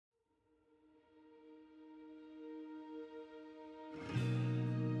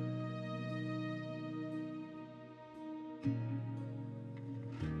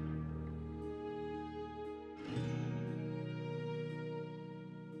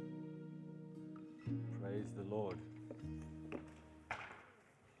Praise the Lord.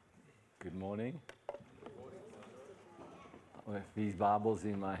 Good morning. With these Bibles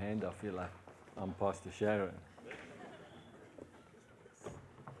in my hand, I feel like I'm Pastor Sharon.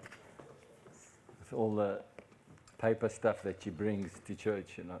 With all the paper stuff that she brings to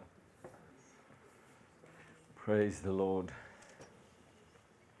church, you know. Praise the Lord.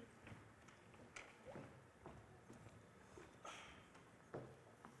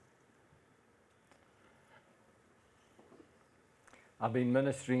 I've been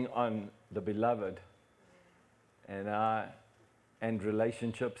ministering on the beloved and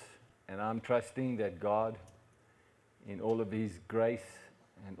relationships, and I'm trusting that God, in all of His grace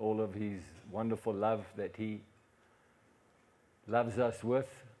and all of His wonderful love that He loves us with,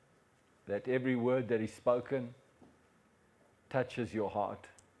 that every word that is spoken touches your heart.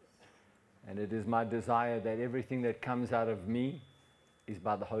 And it is my desire that everything that comes out of me is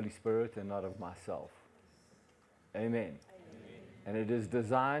by the Holy Spirit and not of myself. Amen. And it is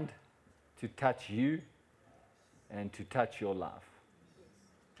designed to touch you and to touch your life.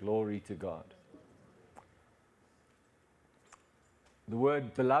 Glory to God. The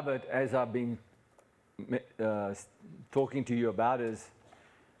word beloved, as I've been talking to you about, is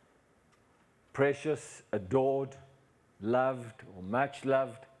precious, adored, loved, or much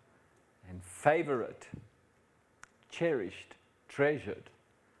loved, and favorite, cherished, treasured,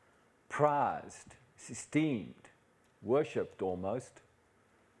 prized, esteemed, worshipped almost,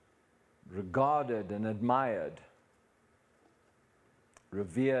 regarded and admired,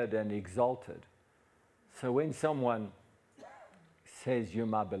 revered and exalted. So when someone says, "You're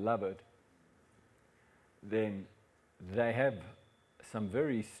my beloved," then they have some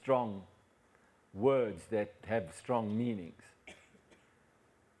very strong words that have strong meanings.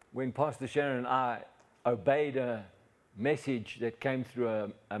 When Pastor Sharon and I obeyed a message that came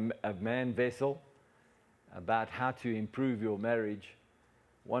through a man vessel about how to improve your marriage,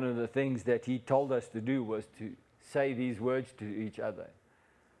 one of the things that he told us to do was to say these words to each other.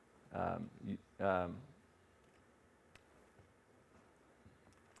 I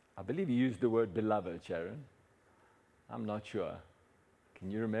believe he used the word beloved, Sharon. I'm not sure.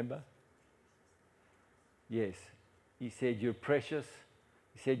 Can you remember? Yes. He said, "You're precious."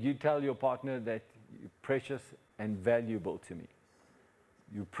 He said, "You tell your partner that you're precious and valuable to me.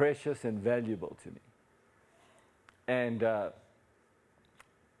 You're precious and valuable to me." And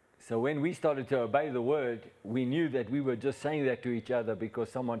so when we started to obey the word, we knew that we were just saying that to each other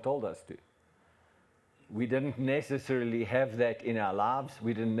because someone told us to. We didn't necessarily have that in our lives.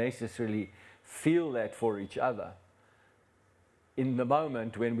 We didn't necessarily feel that for each other in the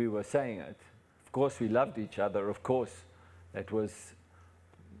moment when we were saying it. Of course, we loved each other. Of course, that was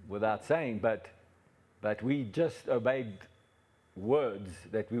without saying, but we just obeyed words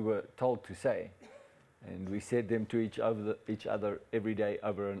that we were told to say. And we said them to each other every day,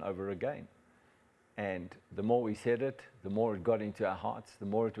 over and over again. And the more we said it, the more it got into our hearts. The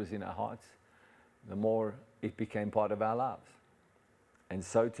more it was in our hearts, the more it became part of our lives. And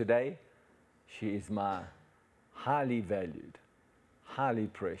so today, she is my highly valued, highly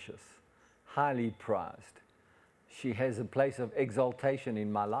precious, highly prized. She has a place of exaltation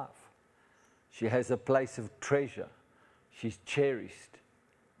in my life. She has a place of treasure. She's cherished.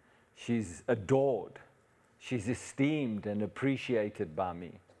 She's adored. She's esteemed and appreciated by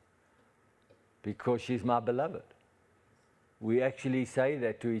me because she's my beloved. We actually say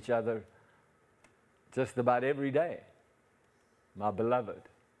that to each other just about every day. My beloved.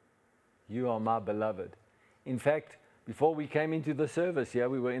 You are my beloved. In fact, before we came into the service here,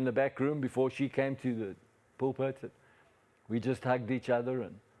 we were in the back room before she came to the pulpit. We just hugged each other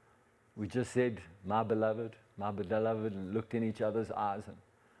and we just said, my beloved, and looked in each other's eyes. And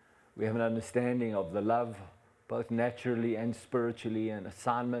we have an understanding of the love, both naturally and spiritually, and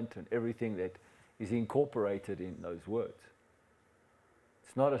assignment and everything that is incorporated in those words.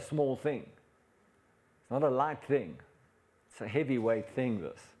 It's not a small thing. It's not a light thing. It's a heavyweight thing,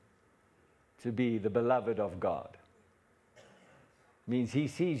 this. To be the beloved of God. It means He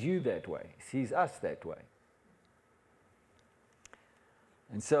sees you that way. He sees us that way.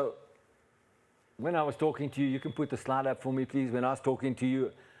 And so, when I was talking to you, you can put the slide up for me, please. When I was talking to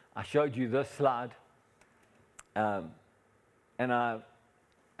you, I showed you this slide, and I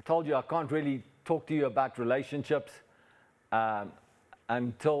told you I can't really talk to you about relationships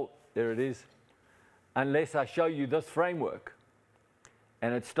until, there it is, unless I show you this framework.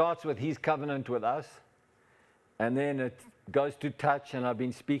 And it starts with His covenant with us, and then it goes to touch, and I've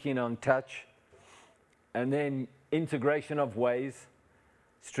been speaking on touch, and then integration of ways,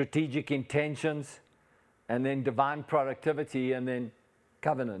 strategic intentions, and then divine productivity, and then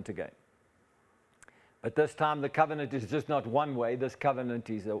covenant again. But this time the covenant is just not one way. This covenant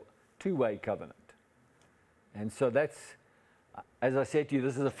is a two-way covenant. And so that's, as I said to you,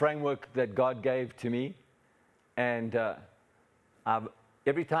 this is a framework that God gave to me. And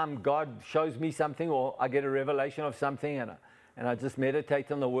every time God shows me something or I get a revelation of something and I just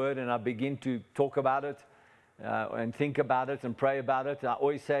meditate on the Word and I begin to talk about it and think about it and pray about it, I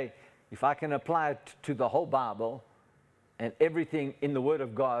always say, if I can apply it to the whole Bible and everything in the Word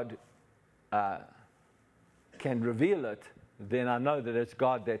of God can reveal it, then I know that it's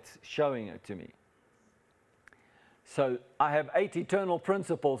God that's showing it to me. So I have 8 eternal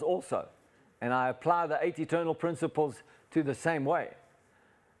principles also, and I apply the 8 eternal principles to the same way.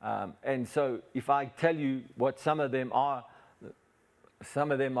 And so if I tell you what some of them are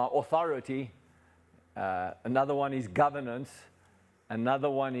authority, another one is governance, another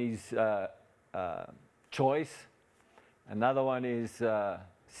one is choice, another one is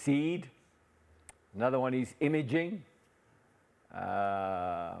seed, another one is imaging,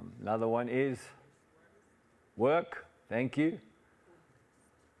 another one is work. Thank you.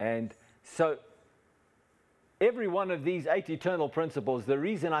 And so every one of these 8 eternal principles, the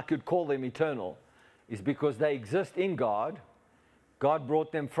reason I could call them eternal is because they exist in God. God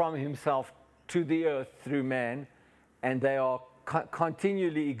brought them from himself to the earth through man, and they are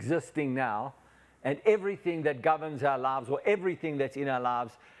continually existing now. And everything that governs our lives, or everything that's in our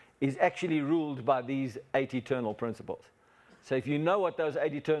lives, is actually ruled by these 8 eternal principles. So if you know what those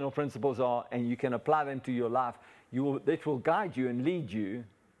 8 eternal principles are and you can apply them to your life, it will guide you and lead you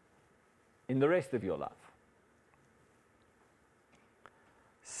in the rest of your life.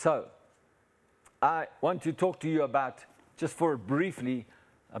 So I want to talk to you about, just for briefly,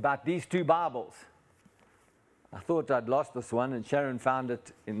 about these 2 Bibles. I thought I'd lost this one, and Sharon found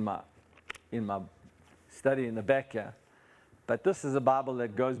it in my study in the back here. But this is a Bible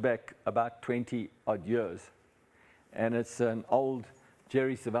that goes back about 20 odd years. And it's an old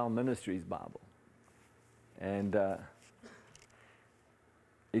Jerry Savelle Ministries Bible. And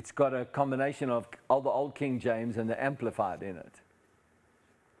it's got a combination of all the old King James and the Amplified in it.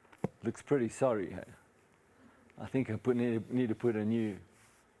 Looks pretty sorry, hey? I think I need to put a new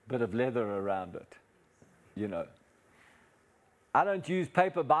bit of leather around it, you know. I don't use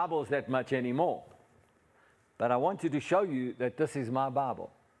paper Bibles that much anymore. But I wanted to show you that this is my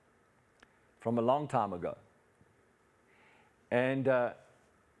Bible from a long time ago. And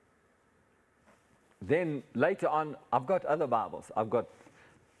then later on, I've got other Bibles. I've got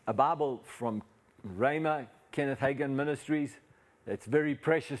a Bible from Rhema, Kenneth Hagin Ministries. That's very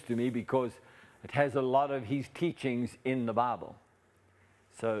precious to me because it has a lot of his teachings in the Bible.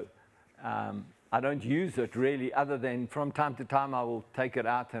 So I don't use it really, other than from time to time I will take it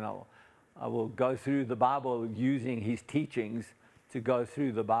out and I will go through the Bible using his teachings to go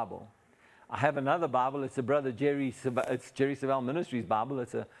through the Bible. I have another Bible. It's Jerry Savelle Ministries Bible.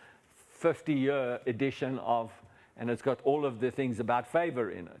 It's a 50-year edition and it's got all of the things about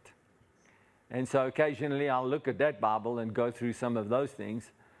favor in it. And so occasionally I'll look at that Bible and go through some of those things.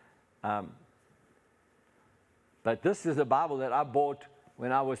 But this is a Bible that I bought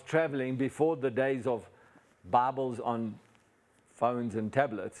when I was traveling before the days of Bibles on phones and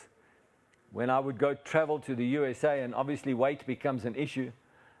tablets. When I would go travel to the USA, and obviously weight becomes an issue,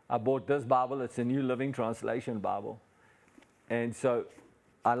 I bought this Bible. It's a New Living Translation Bible. And so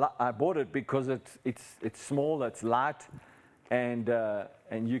I bought it because it's small, it's light, and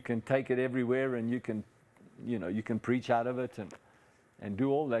you can take it everywhere, and you can preach out of it and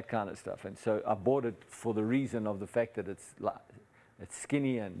do all that kind of stuff. And so I bought it for the reason of the fact that it's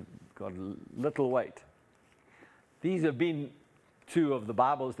skinny and got little weight. These have been 2 of the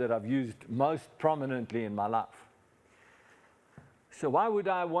Bibles that I've used most prominently in my life. So why would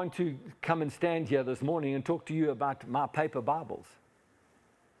I want to come and stand here this morning and talk to you about my paper Bibles?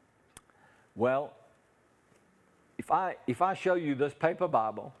 Well, if I show you this paper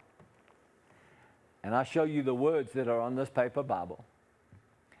Bible, and I show you the words that are on this paper Bible,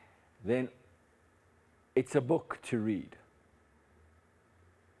 then it's a book to read.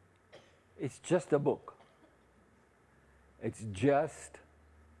 It's just a book. It's just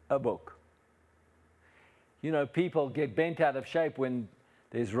a book. You know, people get bent out of shape when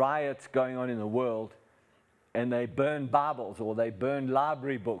there's riots going on in the world and they burn Bibles, or they burn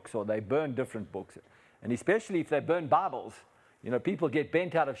library books, or they burn different books. And especially if they burn Bibles, you know, people get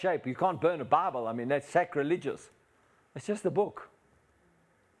bent out of shape. You can't burn a Bible. I mean, that's sacrilegious. It's just a book.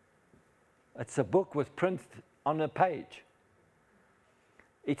 It's a book with print on a page.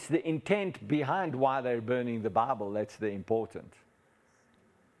 It's the intent behind why they're burning the Bible that's the important.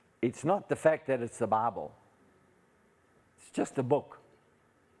 It's not the fact that it's the Bible. It's just a book.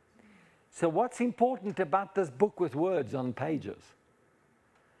 So what's important about this book with words on pages?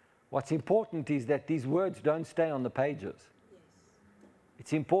 What's important is that these words don't stay on the pages.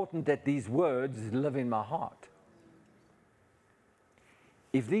 It's important that these words live in my heart.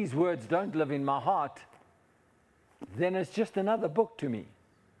 If these words don't live in my heart, then it's just another book to me.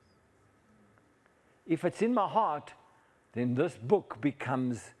 If it's in my heart, then this book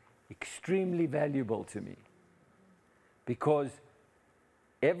becomes extremely valuable to me. Because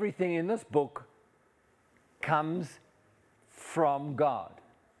everything in this book comes from God.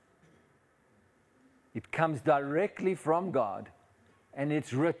 It comes directly from God, and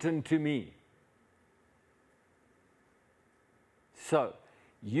it's written to me. So,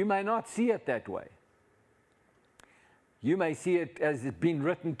 you may not see it that way. You may see it as it's been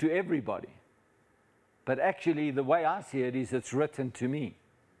written to everybody. But actually, the way I see it is it's written to me.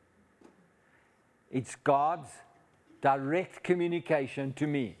 It's God's direct communication to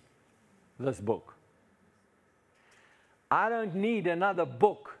me, this book. I don't need another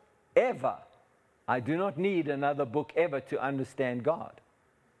book ever. I do not need another book ever to understand God.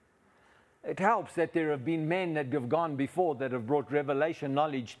 It helps that there have been men that have gone before that have brought revelation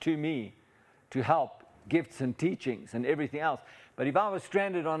knowledge to me to help gifts and teachings and everything else. But if I was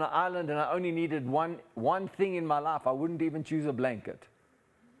stranded on an island and I only needed one thing in my life, I wouldn't even choose a blanket.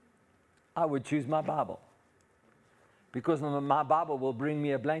 I would choose my Bible. Because my Bible will bring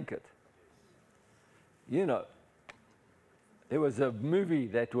me a blanket. You know, there was a movie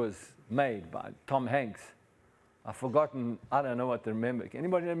that was made by Tom Hanks. I've forgotten, I don't know what to remember.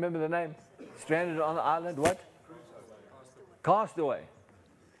 Anybody remember the name? Stranded on the island, what? Castaway.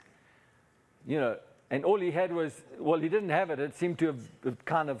 You know, and all he had was, well, he didn't have it. It seemed to have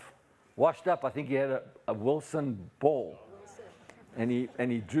kind of washed up. I think he had a Wilson ball. And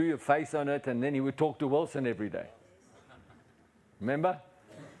he drew a face on it, and then he would talk to Wilson every day. Remember?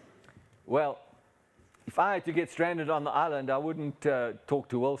 Well, if I had to get stranded on the island, I wouldn't talk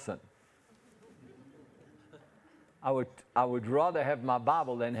to Wilson. I would rather have my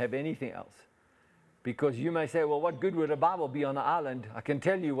Bible than have anything else. Because you may say, well, what good would a Bible be on an island? I can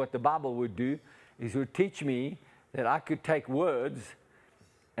tell you what the Bible would do, is it would teach me that I could take words,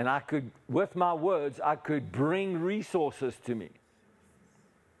 and I could, with my words, I could bring resources to me.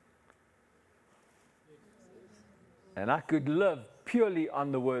 And I could live purely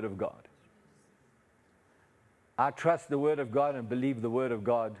on the Word of God. I trust the Word of God and believe the Word of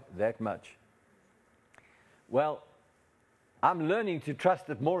God that much. Well, I'm learning to trust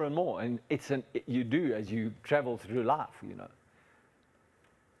it more and more, and you do as you travel through life, you know.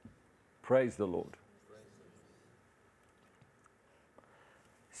 Praise the Lord.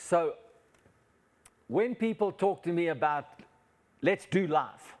 So, when people talk to me about, let's do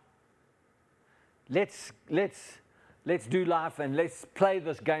life, let's do life and let's play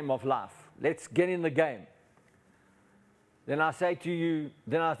this game of life, let's get in the game, then I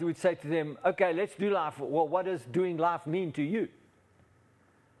would say to them, okay, let's do life. Well, what does doing life mean to you?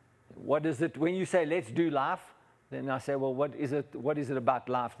 What is it, when you say let's do life, then I say, well, what is it about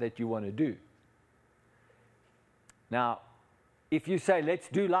life that you want to do? Now, if you say let's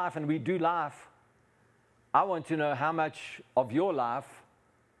do life and we do life, I want to know how much of your life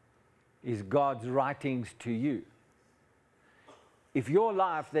is God's writings to you. If your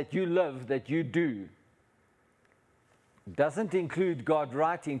life that you live, that you do, doesn't include God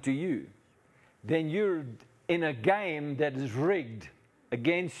writing to you, then you're in a game that is rigged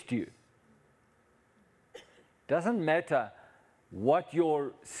against you. Doesn't matter what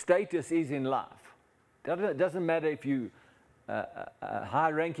your status is in life. Doesn't matter if you're a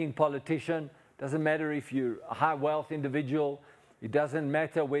high-ranking politician. Doesn't matter if you're a high-wealth individual. It doesn't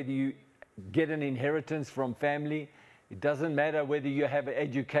matter whether you get an inheritance from family. It doesn't matter whether you have an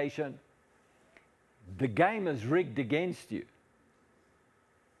education. The game is rigged against you.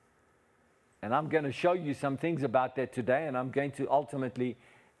 And I'm going to show you some things about that today, and I'm going to ultimately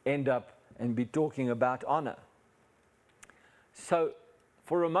end up and be talking about honor. So,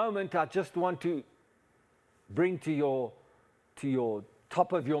 for a moment, I just want to bring to your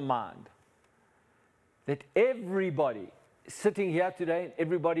top of your mind that everybody sitting here today,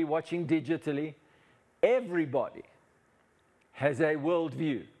 everybody watching digitally, everybody has a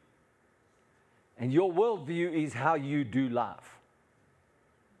worldview. And your worldview is how you do life.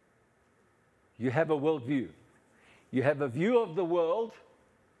 You have a worldview. You have a view of the world,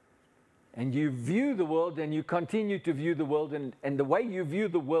 and you view the world, and you continue to view the world, and the way you view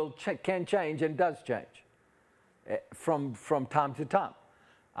the world can change and does change from time to time.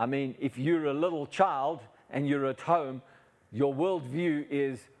 I mean, if you're a little child and you're at home, your worldview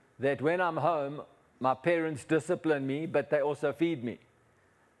is that when I'm home, my parents discipline me, but they also feed me.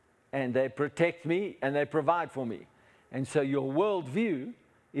 and they protect me, and they provide for me. And so your worldview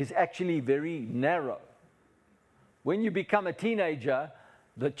is actually very narrow. When you become a teenager,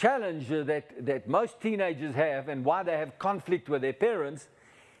 the challenge that most teenagers have, and why they have conflict with their parents,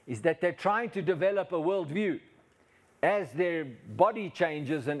 is that they're trying to develop a worldview. As their body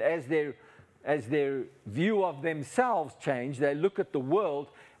changes and as their view of themselves change, they look at the world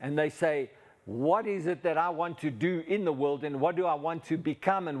and they say, what is it that I want to do in the world, and what do I want to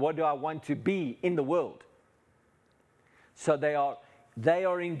become, and what do I want to be in the world? So they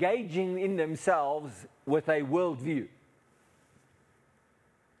are engaging in themselves with a worldview.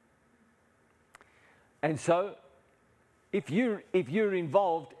 And so if you're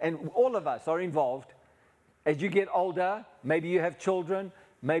involved, and all of us are involved, as you get older, maybe you have children,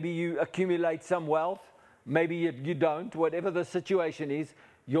 maybe you accumulate some wealth, maybe you don't, whatever the situation is,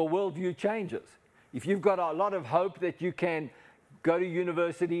 your worldview changes. If you've got a lot of hope that you can go to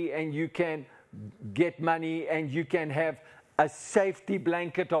university and you can get money and you can have a safety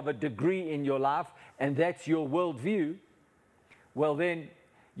blanket of a degree in your life, and that's your worldview, well then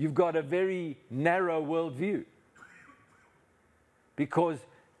you've got a very narrow worldview. Because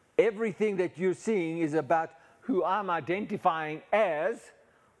everything that you're seeing is about who I'm identifying as,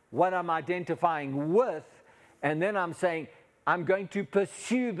 what I'm identifying with, and then I'm saying, I'm going to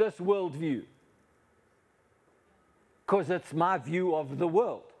pursue this worldview because it's my view of the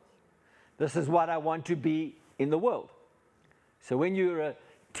world. This is what I want to be in the world. So when you're a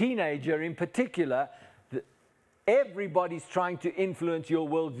teenager in particular, everybody's trying to influence your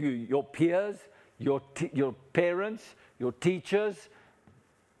worldview. Your peers, your parents, your teachers,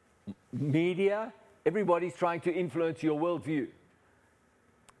 media, everybody's trying to influence your worldview.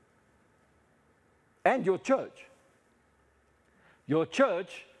 And your church. Your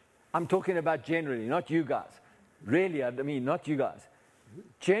church, I'm talking about generally, not you guys. Really, I mean, not you guys.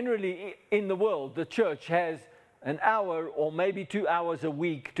 Generally, in the world, the church has an hour or maybe 2 hours a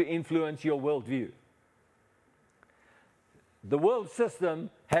week to influence your worldview. The world system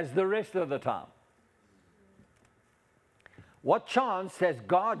has the rest of the time. What chance has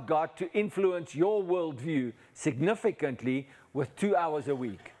God got to influence your worldview significantly with 2 hours a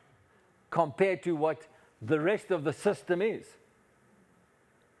week compared to what the rest of the system is?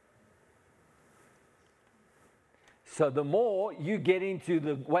 So the more you get into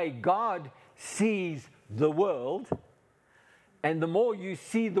the way God sees the world, and the more you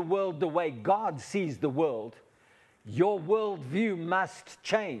see the world the way God sees the world, your worldview must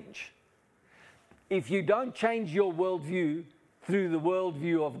change. If you don't change your worldview through the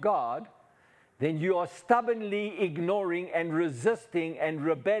worldview of God, then you are stubbornly ignoring and resisting and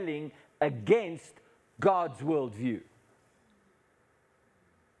rebelling against God's worldview.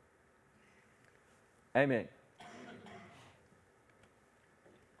 Amen.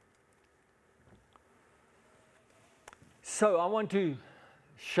 So I want to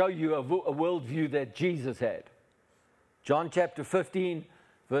show you a worldview that Jesus had. John chapter 15,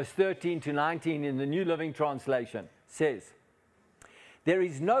 verse 13 to 19 in the New Living Translation says, "There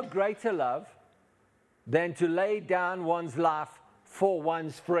is no greater love than to lay down one's life for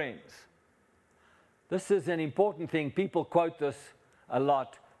one's friends." This is an important thing. People quote this a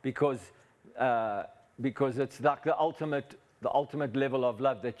lot because it's like the ultimate level of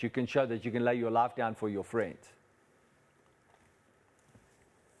love that you can show, that you can lay your life down for your friends.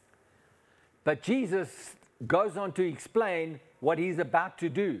 But Jesus goes on to explain what he's about to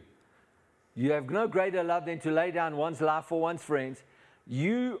do. You have no greater love than to lay down one's life for one's friends.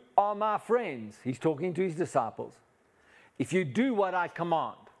 You are my friends. He's talking to his disciples. If you do what I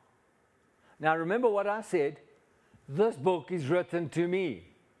command. Now remember what I said. This book is written to me.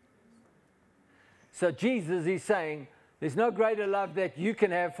 So Jesus is saying, there's no greater love that you can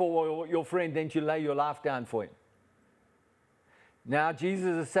have for your friend than to lay your life down for him. Now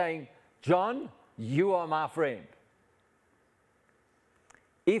Jesus is saying, John, you are my friend.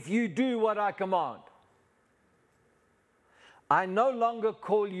 If you do what I command. I no longer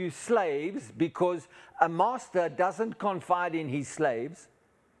call you slaves, because a master doesn't confide in his slaves.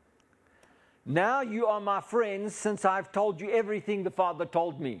 Now you are my friends, since I've told you everything the Father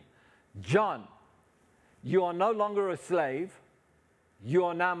told me. John, you are no longer a slave. You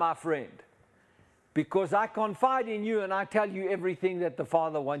are now my friend. Because I confide in you and I tell you everything that the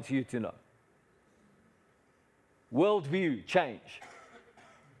Father wants you to know. Worldview change.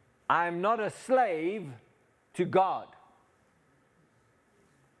 I am not a slave to God.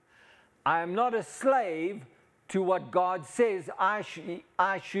 I am not a slave to what God says I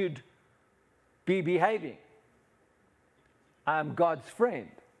should be behaving. I am God's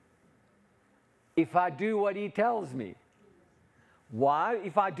friend. If I do what He tells me, Why?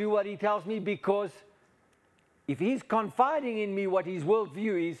 If I do what he tells me, because if he's confiding in me what his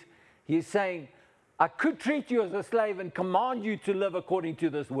worldview is, he's saying, I could treat you as a slave and command you to live according to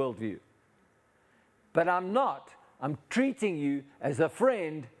this worldview. But I'm not. I'm treating you as a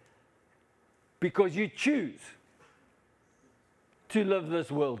friend because you choose to live this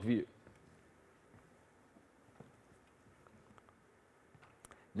worldview.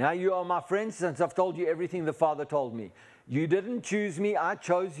 Now you are my friends since I've told you everything the Father told me. You didn't choose me, I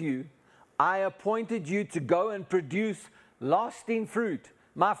chose you. I appointed you to go and produce lasting fruit.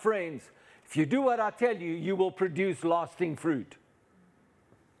 My friends, if you do what I tell you, you will produce lasting fruit.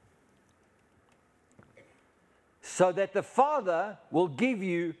 So that the Father will give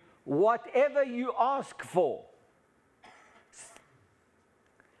you whatever you ask for,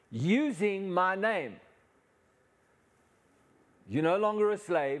 using my name. You're no longer a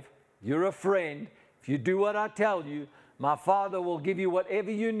slave, you're a friend. If you do what I tell you, my Father will give you whatever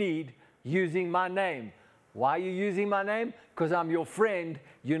you need using my name. Why are you using my name? Because I'm your friend,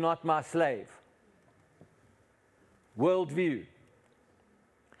 you're not my slave. Worldview.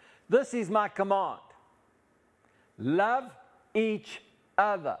 This is my command. Love each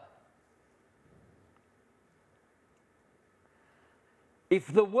other.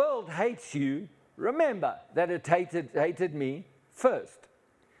 If the world hates you, remember that it hated me first.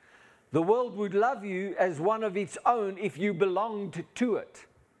 The world would love you as one of its own if you belonged to it.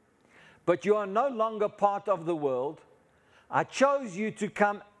 But you are no longer part of the world. I chose you to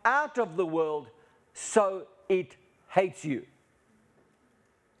come out of the world, so it hates you.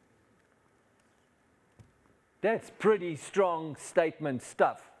 That's pretty strong statement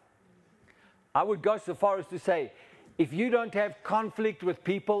stuff. I would go so far as to say, if you don't have conflict with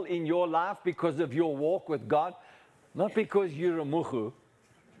people in your life because of your walk with God, not because you're a muhu,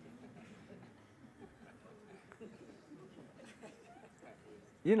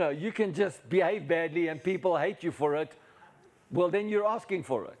 you know, you can just behave badly and people hate you for it, well, then you're asking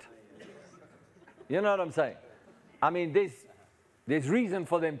for it. You know what I'm saying? I mean, there's reason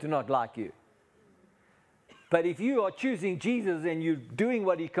for them to not like you. But if you are choosing Jesus and you're doing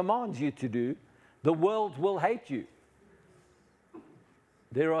what he commands you to do, the world will hate you.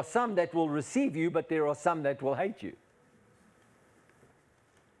 There are some that will receive you, but there are some that will hate you.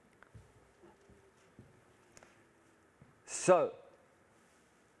 So,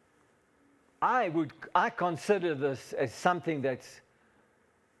 I consider this as something that's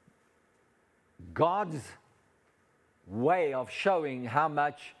God's way of showing how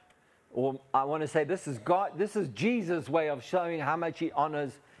much, or I want to say this is Jesus' way of showing how much he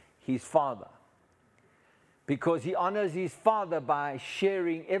honors his Father. Because he honors his Father by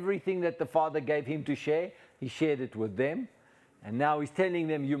sharing everything that the Father gave him to share. He shared it with them. And now he's telling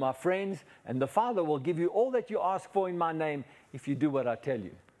them, you're my friends, and the Father will give you all that you ask for in my name if you do what I tell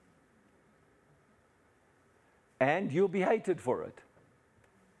you. And you'll be hated for it.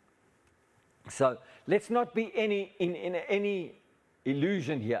 So let's not be in any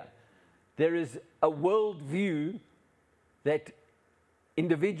illusion here. There is a worldview that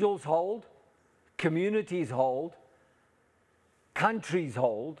individuals hold, communities hold, countries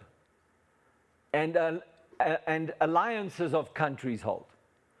hold, and alliances of countries hold.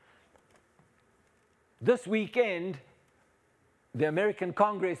 This weekend, the American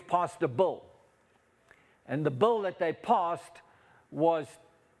Congress passed a bill. And the bill that they passed was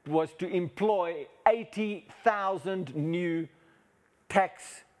to employ 80,000 new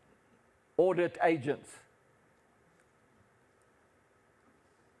tax audit agents.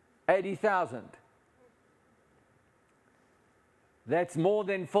 80,000. That's more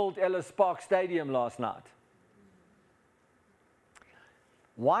than filled Ellis Park Stadium last night.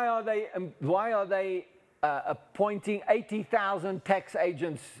 Why are they appointing 80,000 tax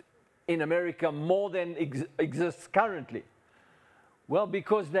agents in America more than exists currently? Well,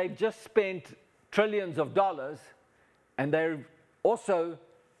 because they've just spent trillions of dollars, and they've also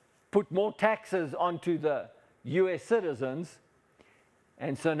put more taxes onto the US citizens,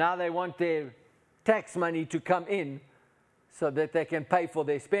 and so now they want their tax money to come in so that they can pay for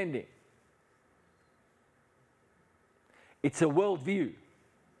their spending. It's a worldview.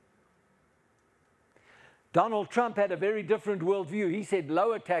 Donald Trump had a very different worldview. He said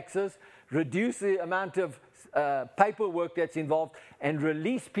lower taxes, reduce the amount of paperwork that's involved, and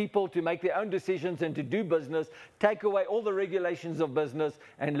release people to make their own decisions and to do business, take away all the regulations of business,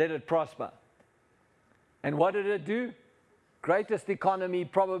 and let it prosper. And what did it do? Greatest economy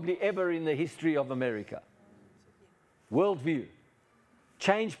probably ever in the history of America. Worldview.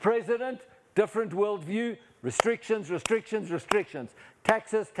 Change president, different worldview, restrictions, restrictions, restrictions.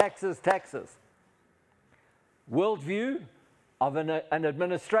 Taxes, taxes, taxes. Worldview, of an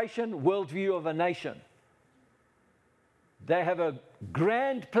administration, worldview of a nation. They have a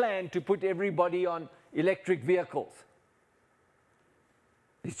grand plan to put everybody on electric vehicles.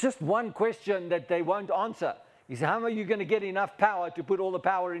 It's just one question that they won't answer. Is how are you going to get enough power to put all the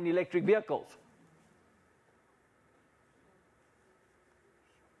power in electric vehicles?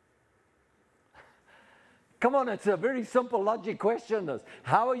 Come on, it's a very simple logic question. This.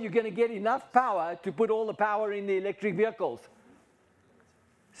 How are you going to get enough power to put all the power in the electric vehicles?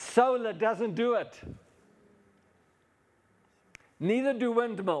 Solar doesn't do it. Neither do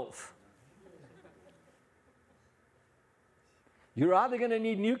windmills. You're either going to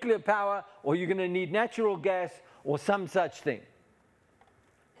need nuclear power or you're going to need natural gas or some such thing.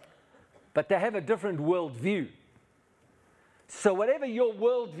 But they have a different worldview. So whatever your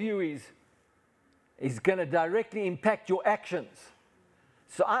worldview is going to directly impact your actions.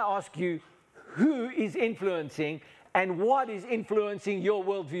 So I ask you, who is influencing and what is influencing your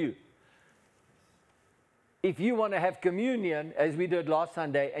worldview? If you want to have communion, as we did last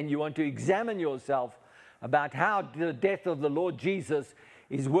Sunday, and you want to examine yourself about how the death of the Lord Jesus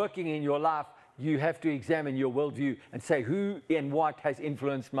is working in your life, you have to examine your worldview and say, who and what has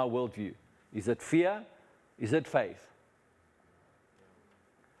influenced my worldview? Is it fear? Is it faith?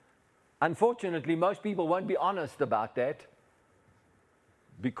 Unfortunately, most people won't be honest about that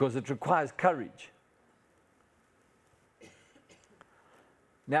because it requires courage.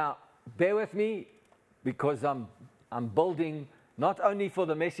 Now, bear with me because I'm building not only for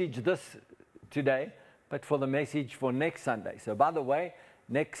the message this today, but for the message for next Sunday. So, by the way,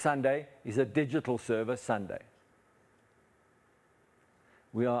 next Sunday is a digital service Sunday.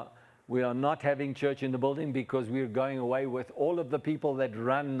 We are not having church in the building because we're going away with all of the people that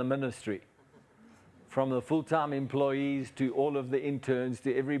run the ministry. From the full-time employees to all of the interns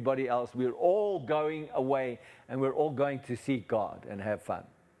to everybody else. We're all going away and we're all going to seek God and have fun.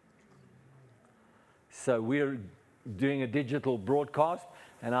 So we're doing a digital broadcast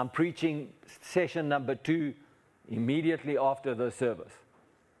and I'm preaching session number 2 immediately after the service.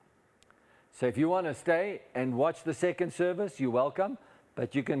 So if you want to stay and watch the second service, you're welcome.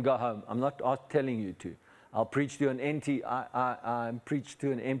 But you can go home. I'm not telling you to. I'll preach to an empty. I preach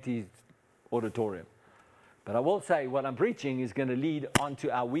to an empty auditorium. But I will say what I'm preaching is going to lead on to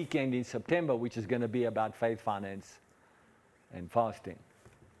our weekend in September, which is going to be about faith, finance, and fasting.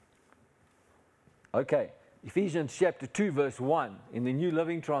 Okay, Ephesians chapter 2, verse 1 in the New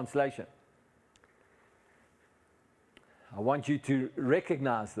Living Translation. I want you to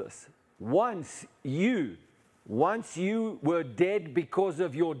recognize this. Once you were dead because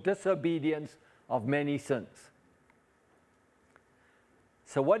of your disobedience of many sins.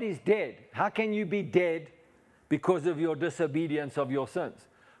 So what is dead? How can you be dead because of your disobedience of your sins?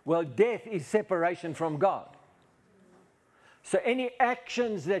 Well, death is separation from God. So any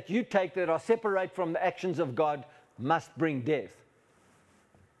actions that you take that are separate from the actions of God must bring death.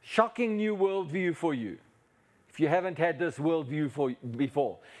 Shocking new worldview for you, if you haven't had this worldview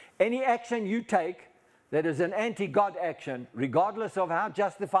before. Any action you take that is an anti-God action, regardless of how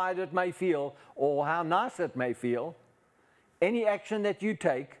justified it may feel or how nice it may feel, any action that you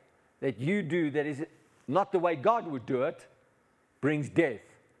take, that you do that is not the way God would do it, brings death.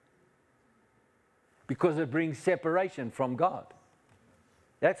 Because it brings separation from God.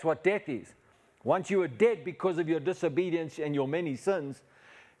 That's what death is. Once you are dead because of your disobedience and your many sins,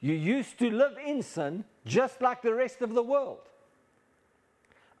 you used to live in sin just like the rest of the world.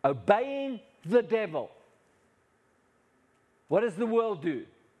 Obeying the devil. What does the world do?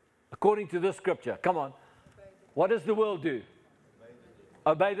 According to this scripture. Come on. What does the world do?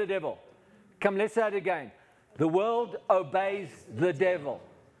 Obey the devil. Come, let's say it again. The world obeys the devil.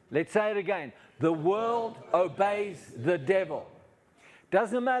 Let's say it again. The world obeys the devil.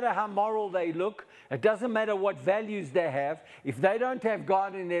 Doesn't matter how moral they look. It doesn't matter what values they have. If they don't have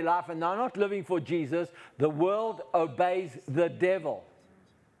God in their life and they're not living for Jesus, the world obeys the devil.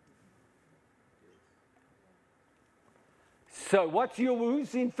 So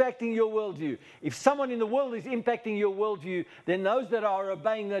who's impacting your worldview? If someone in the world is impacting your worldview, then those that are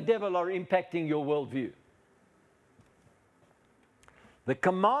obeying the devil are impacting your worldview. The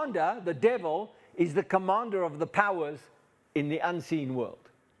commander, the devil, is the commander of the powers in the unseen world.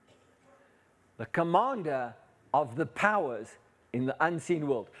 The commander of the powers in the unseen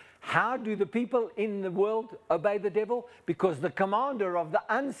world. How do the people in the world obey the devil? Because the commander of the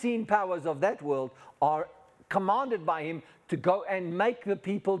unseen powers of that world are commanded by him to go and make the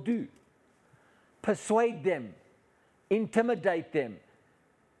people do. Persuade them, intimidate them,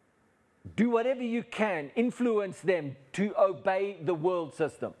 do whatever you can, influence them to obey the world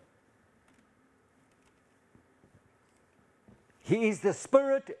system. He is the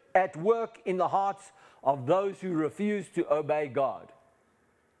Spirit at work in the hearts of those who refuse to obey God.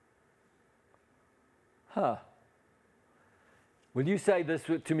 Will you say this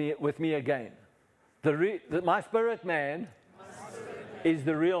with me again? My spirit man is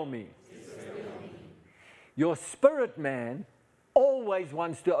the real me. Your spirit man always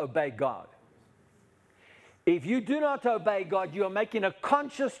wants to obey God. If you do not obey God, you are making a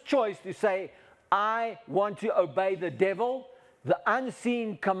conscious choice to say, I want to obey the devil, the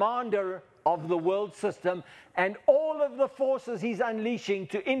unseen commander of the world system, and all of the forces he's unleashing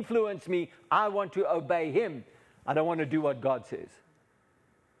to influence me. I want to obey him. I don't want to do what God says.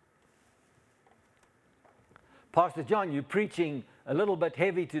 Pastor John, you're preaching a little bit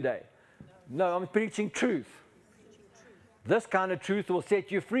heavy today. No, I'm preaching truth. This kind of truth will set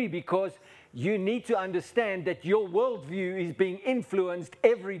you free, because you need to understand that your worldview is being influenced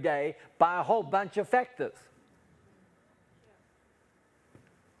every day by a whole bunch of factors.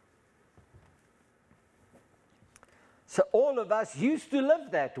 So all of us used to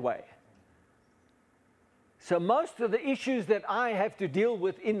live that way. So most of the issues that I have to deal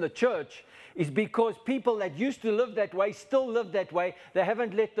with in the church is because people that used to live that way still live that way. They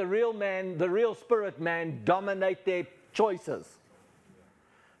haven't let the real man, the real spirit man, dominate their choices.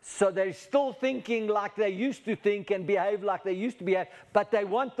 So they're still thinking like they used to think and behave like they used to behave, but they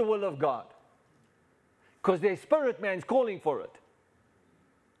want the will of God because their spirit man's calling for it.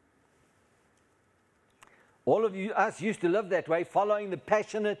 All of us used to live that way, following the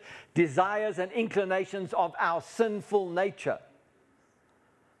passionate desires and inclinations of our sinful nature.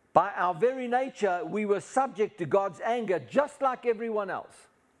 By our very nature, we were subject to God's anger just like everyone else.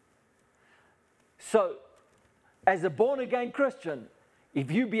 So, as a born-again Christian,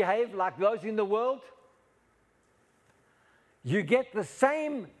 if you behave like those in the world, you get the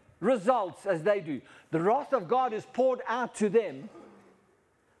same results as they do. The wrath of God is poured out to them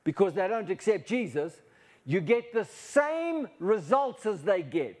because they don't accept Jesus. You get the same results as they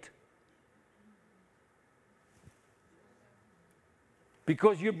get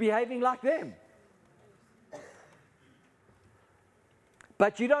because you're behaving like them.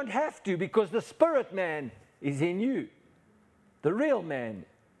 But you don't have to, because the spirit man is in you, the real man.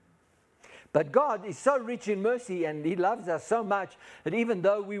 But God is so rich in mercy, and He loves us so much that even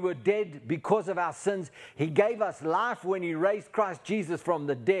though we were dead because of our sins, He gave us life when He raised Christ Jesus from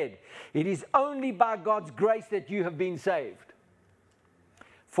the dead. It is only by God's grace that you have been saved.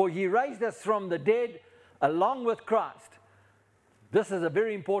 For He raised us from the dead along with Christ. This is a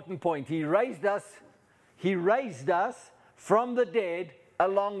very important point. He raised us from the dead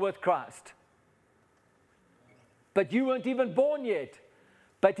along with Christ. But you weren't even born yet.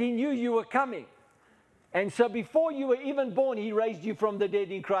 But He knew you were coming. And so before you were even born, He raised you from the dead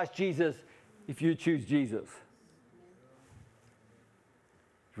in Christ Jesus, if you choose Jesus.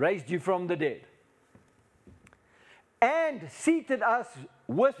 Raised you from the dead. And seated us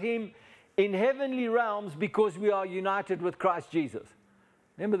with Him in heavenly realms because we are united with Christ Jesus.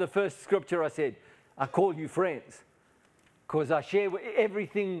 Remember the first scripture I said, I call you friends because I share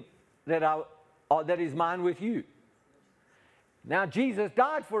everything that is mine with you. Now, Jesus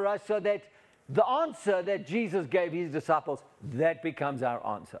died for us so that the answer that Jesus gave His disciples, that becomes our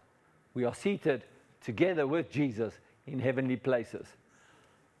answer. We are seated together with Jesus in heavenly places.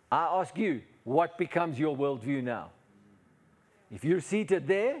 I ask you, what becomes your worldview now? If you're seated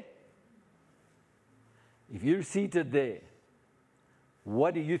there,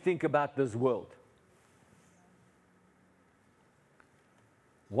 what do you think about this world?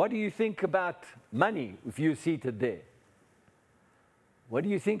 What do you think about money if you're seated there? What do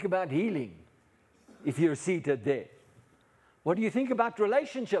you think about healing if you're seated there? What do you think about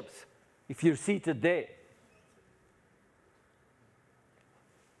relationships if you're seated there?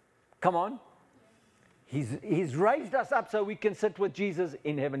 Come on. He's raised us up so we can sit with Jesus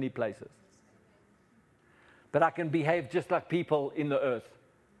in heavenly places. But I can behave just like people in the earth.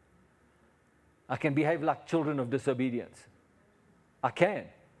 I can behave like children of disobedience. I can.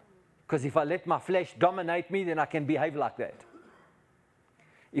 Because if I let my flesh dominate me, then I can behave like that.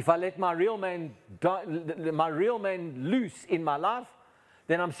 If I let my real man loose in my life,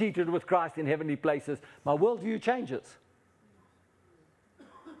 then I'm seated with Christ in heavenly places. My worldview changes.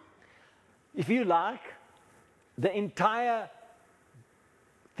 If you like, the entire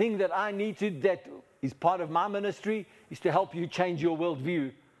thing that I need to, that is part of my ministry, is to help you change your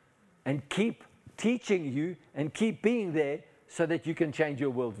worldview and keep teaching you and keep being there so that you can change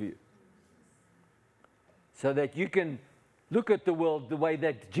your worldview. So that you can look at the world the way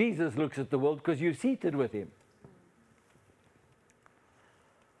that Jesus looks at the world because you're seated with Him.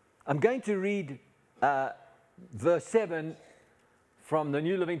 I'm going to read verse 7 from the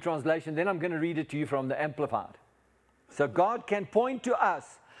New Living Translation, then I'm going to read it to you from the Amplified. So God can point to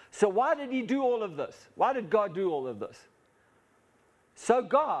us. So why did He do all of this? Why did God do all of this? So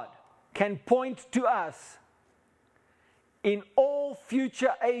God can point to us in all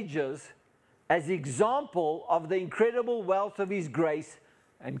future ages as example of the incredible wealth of His grace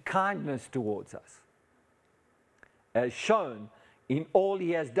and kindness towards us, as shown in all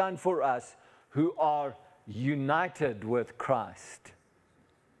He has done for us who are united with Christ.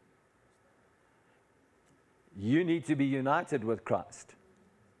 You need to be united with Christ.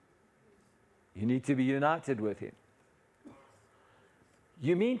 You need to be united with Him.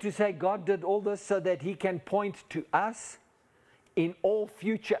 You mean to say God did all this so that He can point to us in all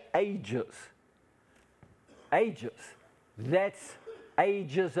future ages? Ages. That's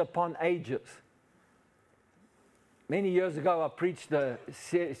ages upon ages. Many years ago, I preached a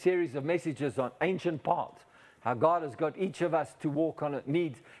series of messages on ancient paths. How God has got each of us to walk on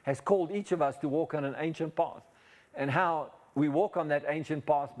has called each of us to walk on an ancient path. And how we walk on that ancient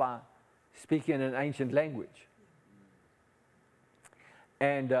path by speaking an ancient language.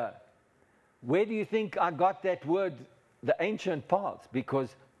 And where do you think I got that word, the ancient paths?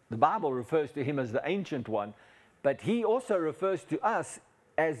 Because the Bible refers to Him as the ancient one, but He also refers to us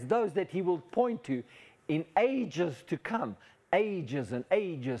as those that He will point to in ages to come. Ages and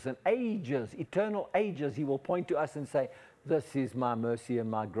ages and ages, eternal ages, He will point to us and say, this is my mercy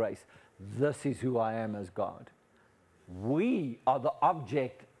and my grace. This is who I am as God. We are the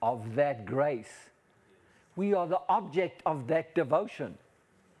object of that grace. We are the object of that devotion.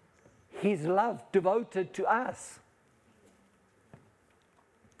 His love devoted to us.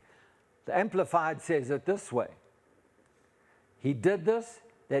 The Amplified says it this way. He did this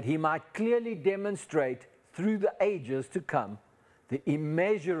that He might clearly demonstrate through the ages to come the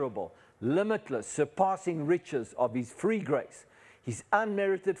immeasurable, limitless, surpassing riches of His free grace, His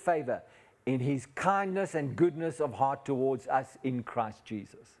unmerited favor, in His kindness and goodness of heart towards us in Christ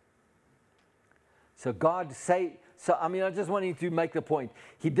Jesus. So I just wanted to make the point.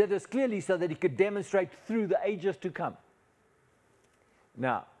 He did this clearly so that He could demonstrate through the ages to come.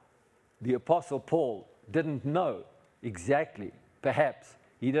 Now, the Apostle Paul didn't know exactly, perhaps,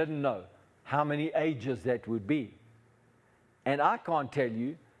 he didn't know how many ages that would be. And I can't tell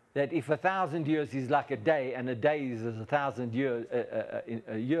you that if 1,000 years is like a day, and a day is 1,000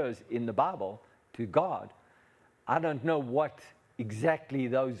 years in the Bible to God, I don't know what exactly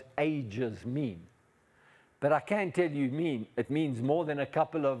those ages mean. But I can tell you it means more than a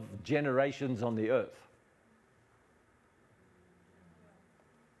couple of generations on the earth.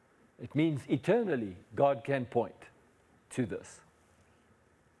 It means eternally God can point to this.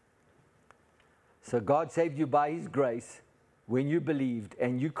 So God saved you by His grace when you believed,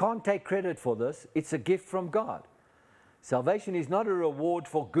 and you can't take credit for this. It's a gift from God. Salvation is not a reward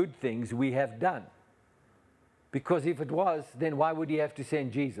for good things we have done. Because if it was, then why would He have to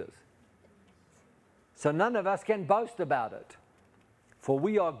send Jesus? So none of us can boast about it. For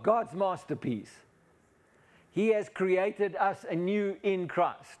we are God's masterpiece. He has created us anew in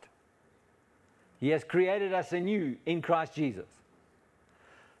Christ. He has created us anew in Christ Jesus.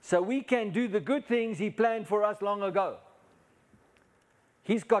 So we can do the good things He planned for us long ago.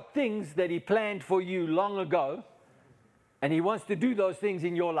 He's got things that He planned for you long ago, and He wants to do those things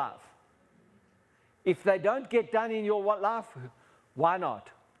in your life. If they don't get done in your life, why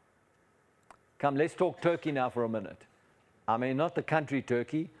not? Come, let's talk Turkey now for a minute. I mean, not the country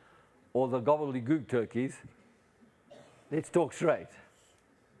turkey or the gobbledygook turkeys. Let's talk straight.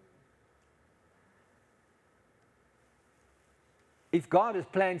 If God has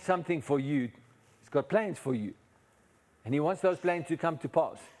planned something for you, He's got plans for you. And He wants those plans to come to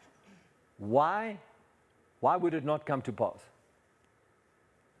pass. Why? Why would it not come to pass?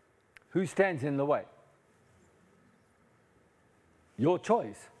 Who stands in the way? Your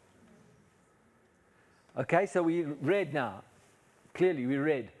choice. Okay, so we read now, clearly we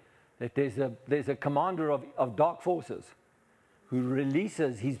read that there's a commander of dark forces who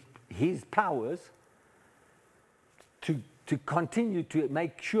releases his powers to continue to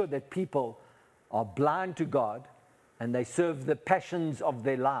make sure that people are blind to God and they serve the passions of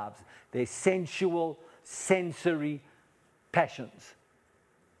their lives, their sensual, sensory passions.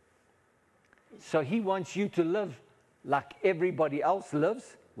 So He wants you to live like everybody else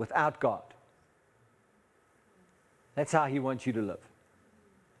lives without God. That's how He wants you to live.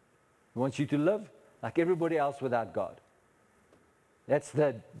 He wants you to live like everybody else without God. That's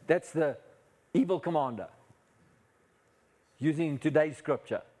the evil commander, using today's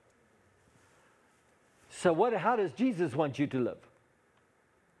scripture. So how does Jesus want you to live?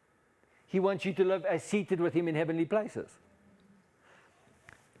 He wants you to live as seated with Him in heavenly places.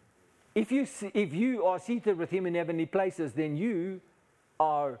 if you are seated with him in heavenly places, then you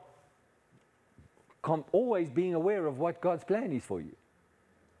are always being aware of what God's plan is for you.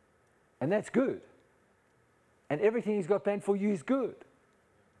 And that's good. And everything he's got planned for you is good.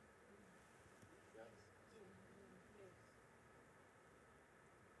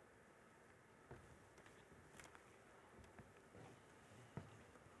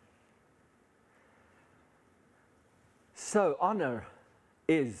 So honor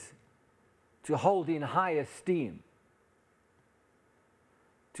is to hold in high esteem,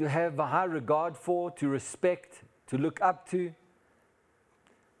 to have a high regard for, to respect, to look up to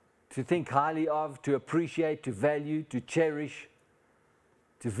think highly of, to appreciate, to value, to cherish,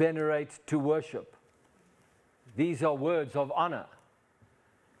 to venerate, to worship. These are words of honor.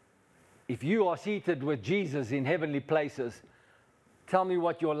 If you are seated with Jesus in heavenly places, tell me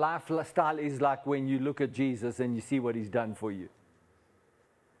what your lifestyle is like when you look at Jesus and you see what he's done for you.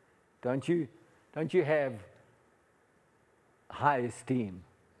 Don't you have high esteem?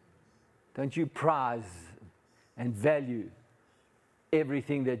 Don't you prize and value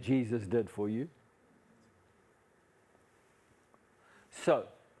everything that Jesus did for you? So,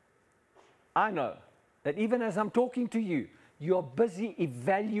 I know that even as I'm talking to you, you're busy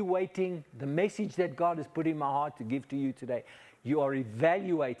evaluating the message that God has put in my heart to give to you today. You are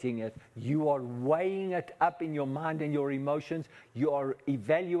evaluating it. You are weighing it up in your mind and your emotions. You are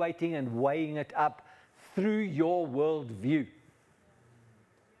evaluating and weighing it up through your worldview.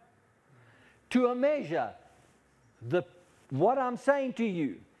 To a measure, what I'm saying to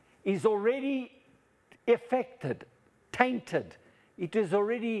you is already affected, tainted. It is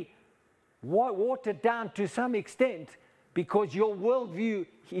already watered down to some extent because your worldview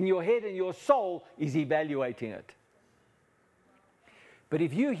in your head and your soul is evaluating it. But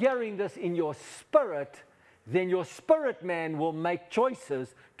if you're hearing this in your spirit, then your spirit man will make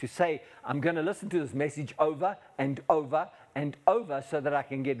choices to say, I'm going to listen to this message over and over and over so that I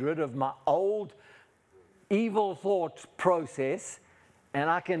can get rid of my old evil thought process and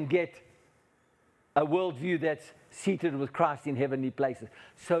I can get a worldview that's seated with Christ in heavenly places.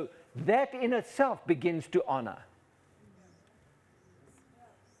 So that in itself begins to honor.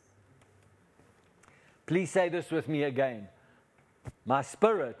 Please say this with me again. My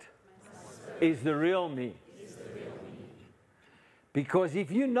spirit is the real me. Because if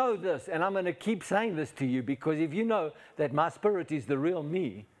you know this, and I'm going to keep saying this to you, because if you know that my spirit is the real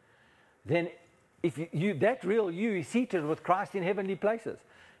me, then if that real you is seated with Christ in heavenly places.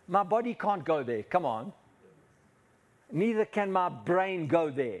 My body can't go there, come on. Neither can my brain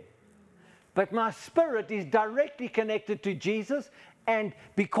go there. But my spirit is directly connected to Jesus, and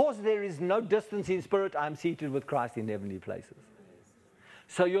because there is no distance in spirit, I'm seated with Christ in heavenly places.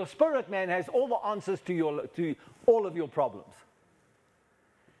 So your spirit man has all the answers to all of your problems.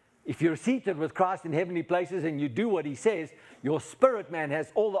 If you're seated with Christ in heavenly places and you do what he says, your spirit man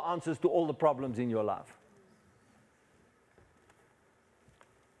has all the answers to all the problems in your life.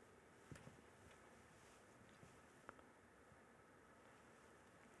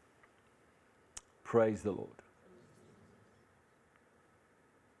 Praise the Lord.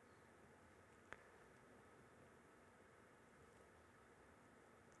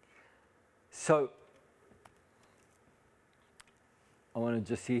 So, I want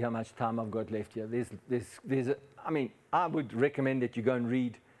to just see how much time I've got left here. I would recommend that you go and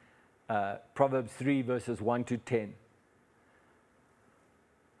read Proverbs 3 verses 1 to 10.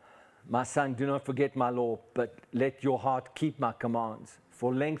 My son, do not forget my law, but let your heart keep my commands.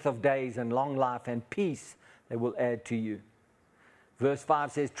 For length of days and long life and peace they will add to you. Verse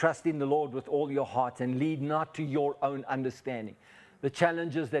 5 says, trust in the Lord with all your heart and lead not to your own understanding. The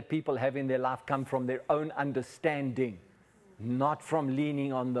challenges that people have in their life come from their own understanding, not from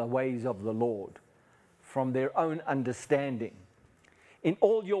leaning on the ways of the Lord, from their own understanding. In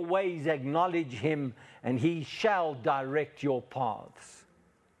all your ways acknowledge him, and he shall direct your paths.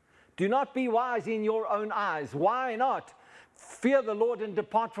 Do not be wise in your own eyes. Why not? Fear the Lord and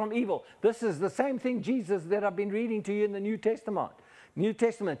depart from evil. This is the same thing, Jesus, that I've been reading to you in the New Testament. New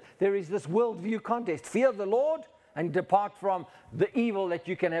Testament, there is this worldview contest. Fear the Lord and depart from the evil that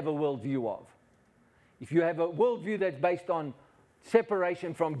you can have a worldview of. If you have a worldview that's based on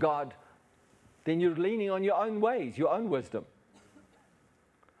separation from God, then you're leaning on your own ways, your own wisdom.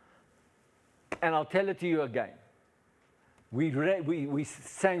 And I'll tell it to you again. We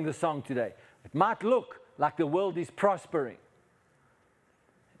sang the song today. It might look like the world is prospering.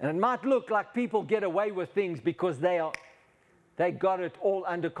 And it might look like people get away with things because they got it all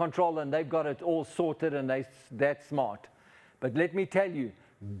under control and they've got it all sorted and they're that smart. But let me tell you,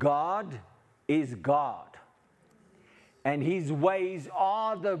 God is God. And his ways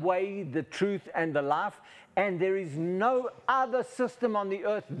are the way, the truth, and the life. And there is no other system on the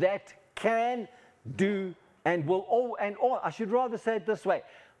earth that can do and will all, I should rather say it this way.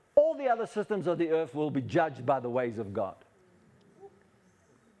 All the other systems of the earth will be judged by the ways of God.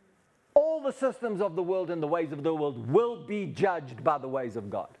 All the systems of the world and the ways of the world will be judged by the ways of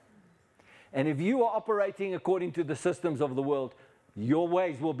God. And if you are operating according to the systems of the world, your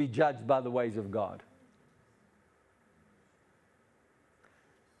ways will be judged by the ways of God.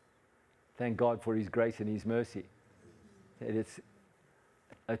 Thank God for his grace and his mercy. It's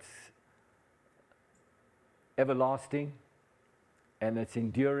everlasting, and it's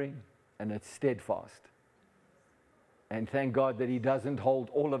enduring, and it's steadfast. And thank God that he doesn't hold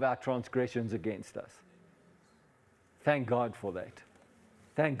all of our transgressions against us. Thank God for that.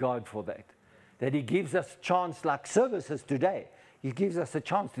 Thank God for that. That he gives us a chance, like services today. He gives us a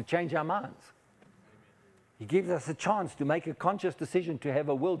chance to change our minds. He gives us a chance to make a conscious decision to have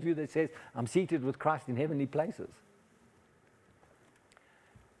a worldview that says, I'm seated with Christ in heavenly places.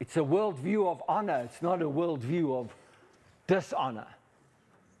 It's a worldview of honor. It's not a worldview of dishonor.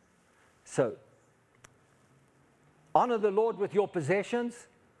 So, honor the Lord with your possessions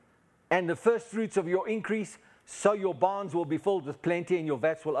and the first fruits of your increase, so your barns will be filled with plenty and your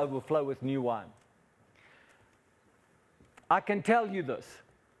vats will overflow with new wine. I can tell you this.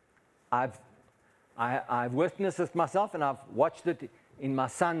 I've witnessed this myself, and I've watched it in my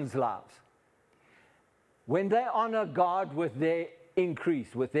sons' lives. When they honor God with their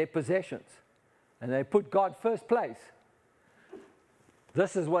increase, with their possessions, and they put God first place,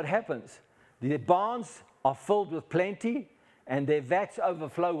 this is what happens. Their barns are filled with plenty, and their vats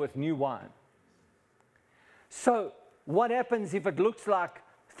overflow with new wine. So, what happens if it looks like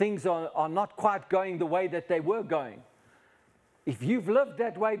things are not quite going the way that they were going? If you've lived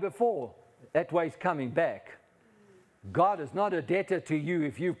that way before, that way's coming back. God is not a debtor to you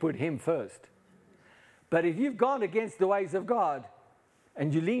if you put him first. But if you've gone against the ways of God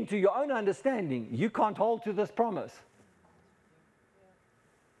and you lean to your own understanding, you can't hold to this promise.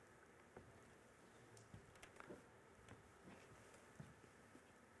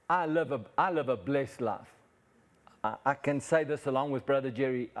 I live a blessed life. I can say this along with Brother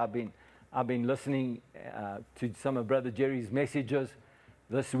Jerry. I've been listening to some of Brother Jerry's messages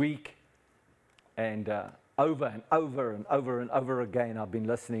this week. And over and over and over and over again, I've been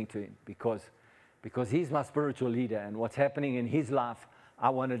listening to him because he's my spiritual leader, and what's happening in his life, I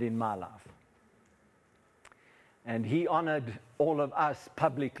want it in my life. And he honored all of us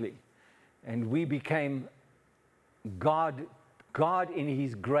publicly, and we became God in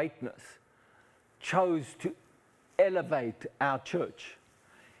his greatness chose to elevate our church.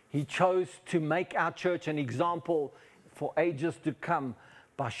 He chose to make our church an example for ages to come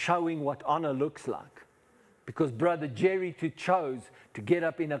by showing what honor looks like. Because Brother Jerry chose to get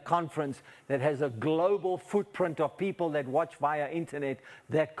up in a conference that has a global footprint of people that watch via internet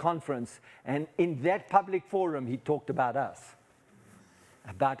that conference. And in that public forum, he talked about us,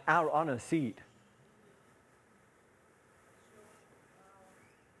 about our honor seed.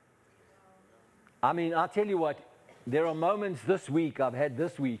 I mean, I'll tell you what, there are moments this week, there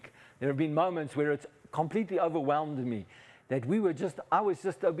have been moments where it's completely overwhelmed me. That I was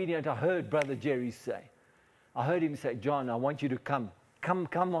just obedient. I heard Brother Jerry say, John, I want you to come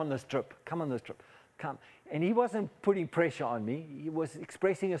on this trip, come. And he wasn't putting pressure on me. He was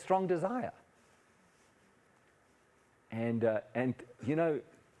expressing a strong desire. And you know,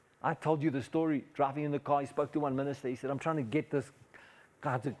 I told you the story, driving in the car, he spoke to one minister. He said, I'm trying to get this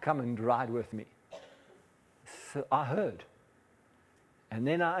guy to come and ride with me. So I heard. And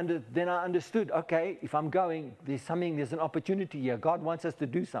then I understood, okay, if I'm going, there's an opportunity here. God wants us to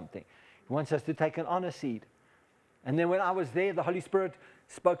do something. He wants us to take an honor seed. And then when I was there, the Holy Spirit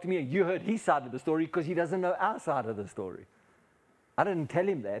spoke to me, and you heard his side of the story because he doesn't know our side of the story. I didn't tell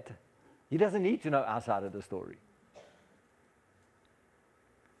him that. He doesn't need to know our side of the story.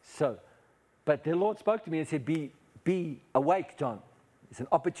 So, but the Lord spoke to me and said, be awake, John. It's an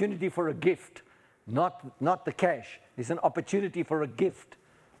opportunity for a gift. Not the cash. It's an opportunity for a gift.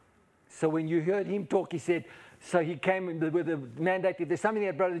 So when you heard him talk, he said, so he came with a mandate, if there's something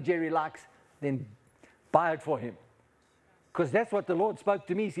that Brother Jerry likes, then buy it for him. Because that's what the Lord spoke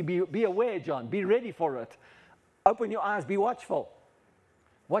to me. He said, be aware, John. Be ready for it. Open your eyes. Be watchful.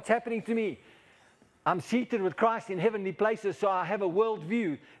 What's happening to me? I'm seated with Christ in heavenly places, so I have a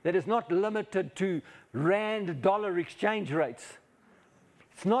worldview that is not limited to rand-dollar exchange rates.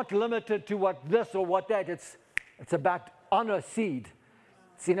 It's not limited to what this or what that. It's about honor seed.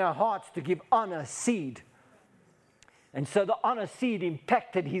 It's in our hearts to give honor seed. And so the honor seed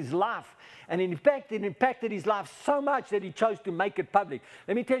impacted his life. And in fact, it impacted his life so much that he chose to make it public.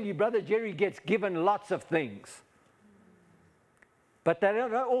 Let me tell you, Brother Jerry gets given lots of things. But they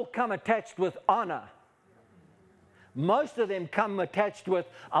don't all come attached with honor. Most of them come attached with,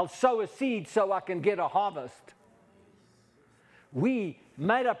 I'll sow a seed so I can get a harvest. We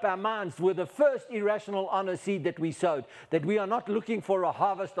made up our minds with the first irrational honor seed that we sowed, that we are not looking for a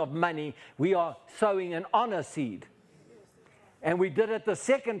harvest of money, we are sowing an honor seed. And we did it the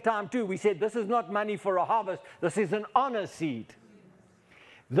second time too. We said, this is not money for a harvest, this is an honor seed.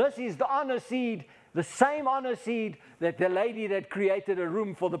 This is the honor seed, the same honor seed that the lady that created a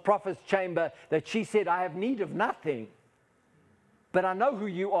room for the prophet's chamber, that she said, I have need of nothing, but I know who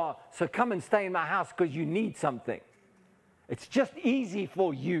you are, so come and stay in my house because you need something. It's just easy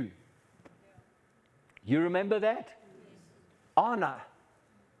for you. You remember that? Honor.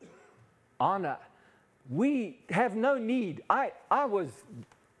 Honor. We have no need. I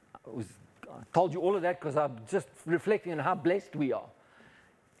told you all of that because I'm just reflecting on how blessed we are.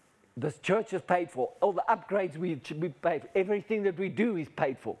 This church is paid for. All the upgrades we paid for. Everything that we do is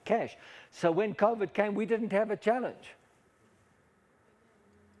paid for. Cash. So when COVID came, we didn't have a challenge.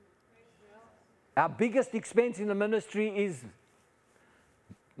 Our biggest expense in the ministry is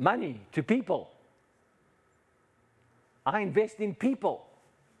money to people. I invest in people.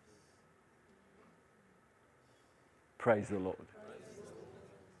 Praise the Lord.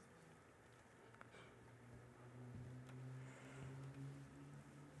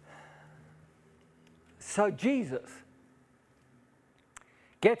 So Jesus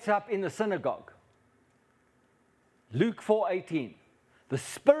gets up in the synagogue. Luke 4:18. The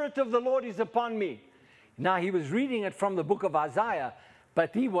Spirit of the Lord is upon me. Now he was reading it from the book of Isaiah,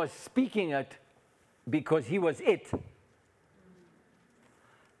 but he was speaking it because he was it.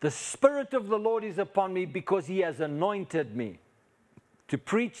 The Spirit of the Lord is upon me because he has anointed me to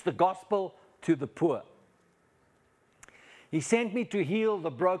preach the gospel to the poor. He sent me to heal the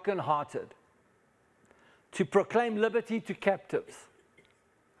brokenhearted, to proclaim liberty to captives,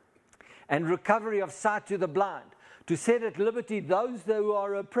 and recovery of sight to the blind, to set at liberty those who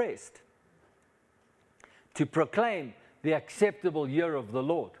are oppressed, to proclaim the acceptable year of the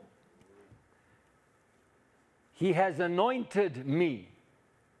Lord. He has anointed me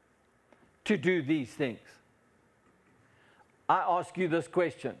to do these things. I ask you this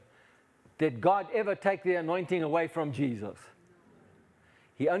question. Did God ever take the anointing away from Jesus?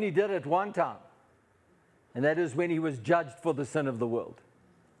 He only did it one time, and that is when he was judged for the sin of the world.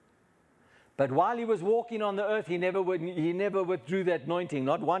 But while he was walking on the earth, he never withdrew that anointing,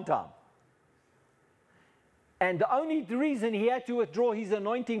 not one time. And the only reason he had to withdraw his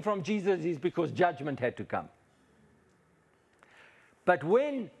anointing from Jesus is because judgment had to come. But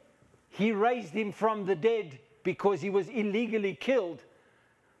when he raised him from the dead because he was illegally killed,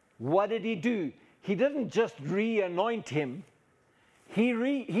 what did he do? He didn't just re-anoint him.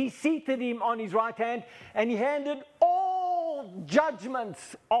 He seated him on his right hand, and he handed all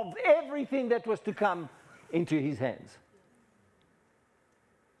judgments of everything that was to come into his hands.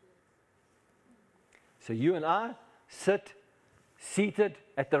 So you and I sit seated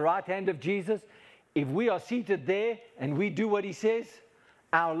at the right hand of Jesus. If we are seated there and we do what he says,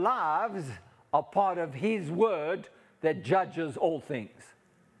 our lives are part of his word that judges all things.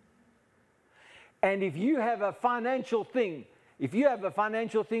 And if you have a financial thing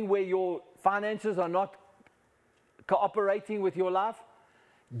where your finances are not cooperating with your life,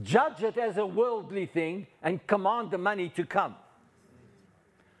 judge it as a worldly thing and command the money to come.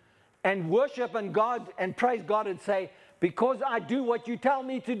 And worship and God and praise God and say, because I do what you tell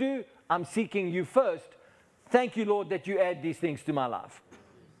me to do, I'm seeking you first. Thank you, Lord, that you add these things to my life.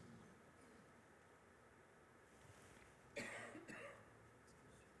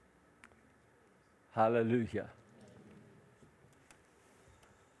 Hallelujah.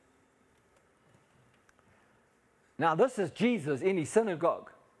 Now, this is Jesus in his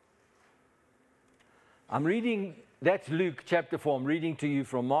synagogue. I'm reading, that's Luke chapter 4. I'm reading to you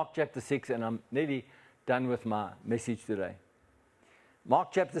from Mark chapter 6, and I'm nearly done with my message today. Mark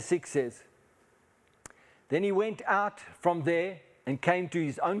chapter 6 says, Then he went out from there and came to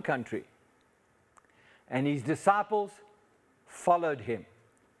his own country, and his disciples followed him.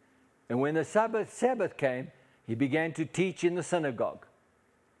 And when the Sabbath came, he began to teach in the synagogue.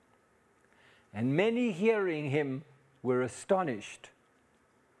 And many hearing him were astonished.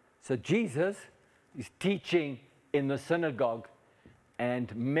 So Jesus is teaching in the synagogue,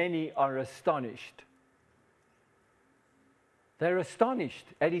 and many are astonished. They're astonished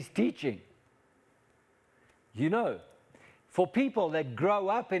at his teaching. You know, for people that grow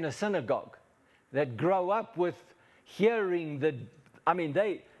up in a synagogue, that grow up with hearing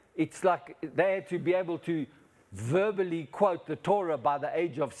it's like they had to be able to verbally quote the Torah by the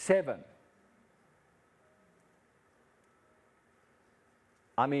age of 7.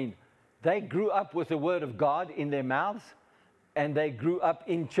 I mean, they grew up with the Word of God in their mouths, and they grew up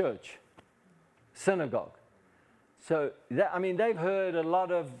in church, synagogue. So, they've heard a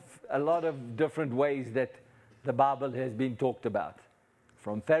lot of different ways that the Bible has been talked about,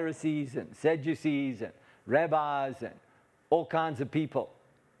 from Pharisees and Sadducees and rabbis and all kinds of people,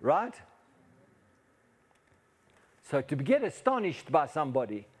 right? So to get astonished by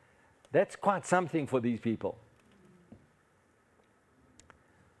somebody, that's quite something for these people.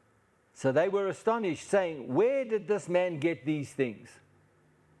 So they were astonished, saying, where did this man get these things?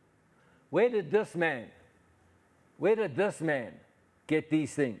 Where did this man get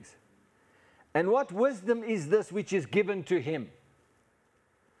these things? And what wisdom is this which is given to him?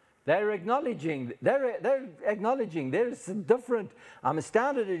 They're acknowledging there's some different. I'm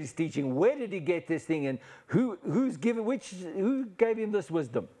astounded at his teaching. Where did he get this thing, and who gave him this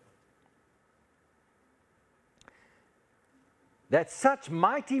wisdom? That such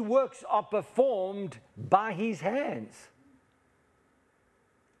mighty works are performed by his hands.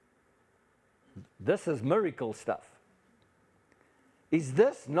 This is miracle stuff. Is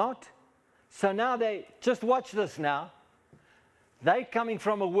this not? So now just watch this now. They're coming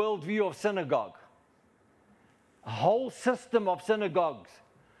from a worldview of synagogue, a whole system of synagogues.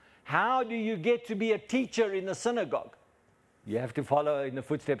 How do you get to be a teacher in the synagogue? You have to follow in the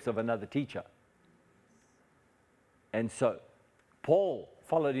footsteps of another teacher. And so, Paul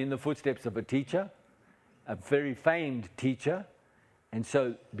followed in the footsteps of a teacher, a very famed teacher. And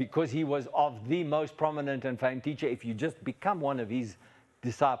so, because he was of the most prominent and famed teacher, if you just become one of his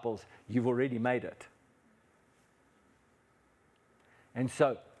disciples, you've already made it. And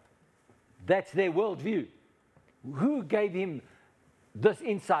so, that's their worldview. Who gave him this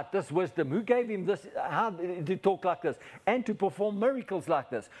insight, this wisdom? Who gave him this, how to talk like this and to perform miracles like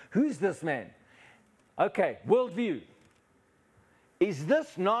this? Who's this man? Okay, worldview. Is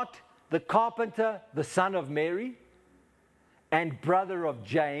this not the carpenter, the son of Mary, and brother of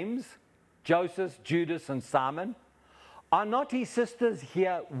James, Joseph, Judas, and Simon? Are not his sisters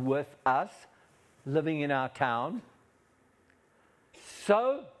here with us, living in our town?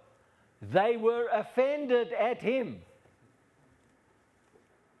 So they were offended at him.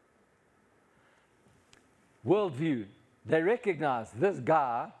 Worldview. They recognize this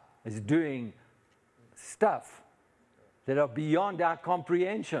guy is doing stuff that are beyond our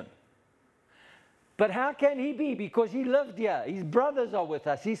comprehension. But how can he be? Because he lived here. His brothers are with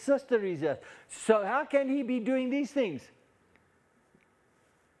us. His sister is here. So how can he be doing these things?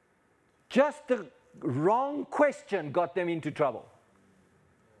 Just the wrong question got them into trouble.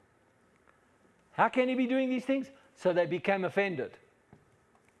 How can he be doing these things? So they became offended.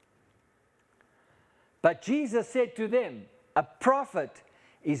 But Jesus said to them, a prophet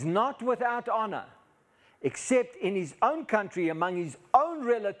is not without honor, except in his own country, among his own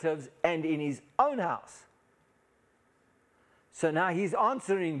relatives, and in his own house. So now he's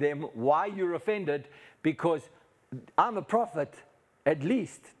answering them why you're offended, because I'm a prophet, at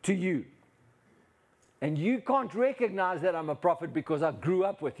least to you. And you can't recognize that I'm a prophet because I grew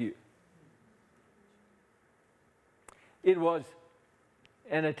up with you. It was,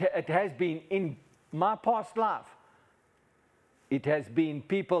 and it has been in my past life. It has been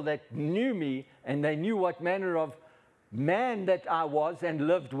people that knew me, and they knew what manner of man that I was, and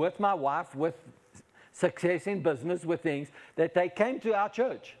lived with my wife, with success in business, with things, that they came to our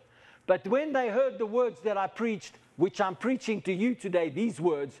church. But when they heard the words that I preached, which I'm preaching to you today, these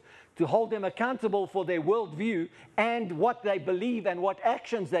words, to hold them accountable for their worldview and what they believe and what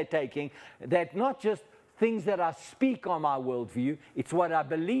actions they're taking, that not just things that I speak on my worldview, it's what I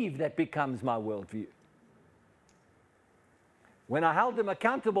believe that becomes my worldview. When I held them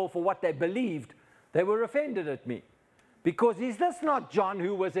accountable for what they believed, they were offended at me. Because is this not John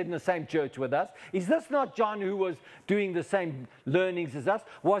who was in the same church with us? Is this not John who was doing the same learnings as us?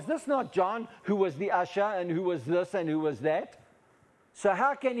 Was this not John who was the usher and who was this and who was that? So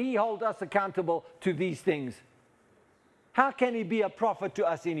how can he hold us accountable to these things? How can he be a prophet to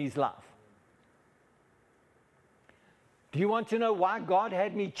us in his life? Do you want to know why God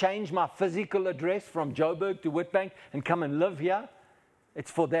had me change my physical address from Joburg to Witbank and come and live here?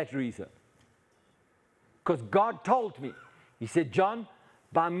 It's for that reason. Because God told me, he said, John,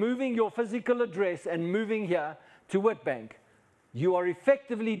 by moving your physical address and moving here to Witbank, you are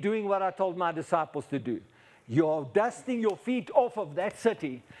effectively doing what I told my disciples to do. You're dusting your feet off of that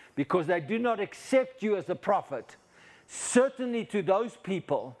city because they do not accept you as a prophet. certainly to those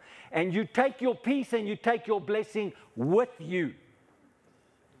people, and you take your peace and you take your blessing with you.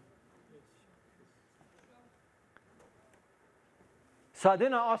 So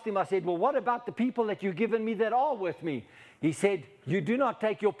then I asked him, I said, well, what about the people that you've given me that are with me? He said, you do not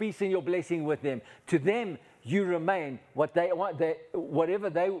take your peace and your blessing with them. To them, you remain what they want, whatever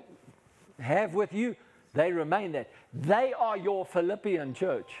they have with you, they remain that. They are your Philippian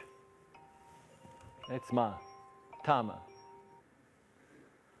church. That's my timer.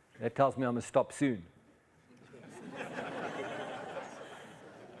 That tells me I'm going to stop soon.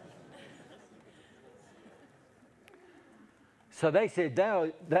 So they said,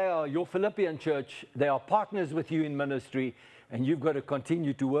 they are your Philippian church. They are partners with you in ministry, and you've got to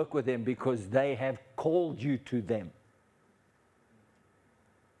continue to work with them because they have called you to them.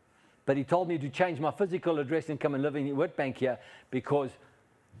 But he told me to change my physical address and come and live in Witbank here because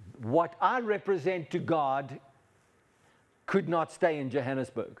what I represent to God could not stay in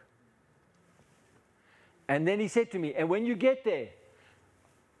Johannesburg. And then he said to me, and when you get there,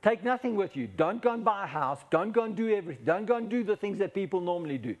 take nothing with you. Don't go and buy a house. Don't go and do everything. Don't go and do the things that people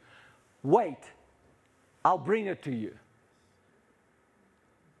normally do. Wait. I'll bring it to you.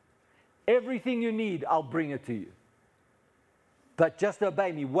 Everything you need, I'll bring it to you. But just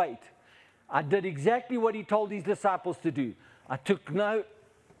obey me. Wait. I did exactly what he told his disciples to do. I took no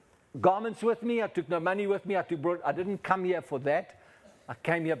garments with me. I took no money with me. I didn't come here for that. I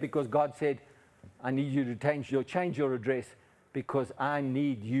came here because God said, I need you to change your address because I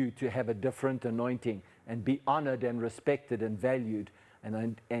need you to have a different anointing and be honored and respected and valued.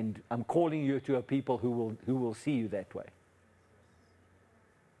 And I'm calling you to a people who will see you that way.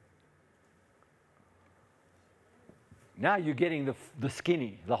 Now you're getting the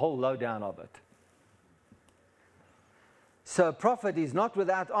skinny, the whole lowdown of it. So a prophet is not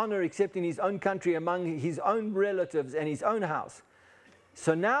without honor except in his own country, among his own relatives and his own house.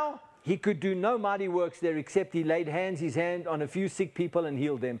 So now he could do no mighty works there except he laid his hand on a few sick people and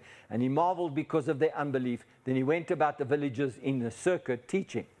healed them. And he marveled because of their unbelief. Then he went about the villages in the circuit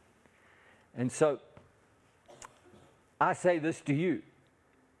teaching. And so I say this to you.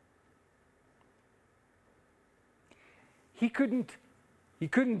 He couldn't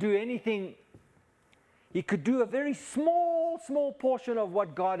do anything. He could do a very small portion of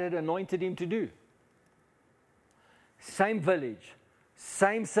what God had anointed him to do. Same village,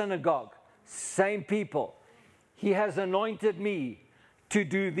 same synagogue, same people. He has anointed me to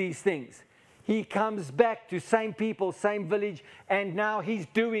do these things. He comes back to same people, same village, and now he's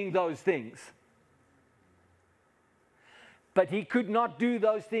doing those things. But he could not do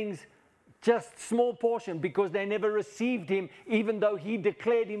those things just small portion because they never received him, even though he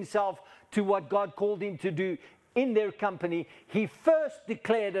declared himself to what God called him to do in their company. He first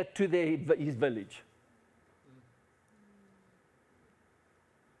declared it to his village.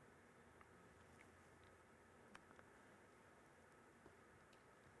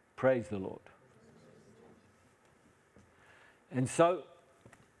 Praise the Lord. And so,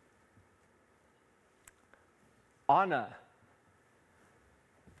 honor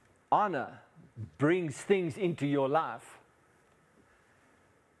brings things into your life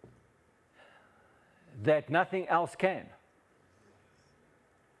that nothing else can.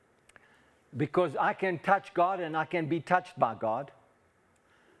 Because I can touch God and I can be touched by God.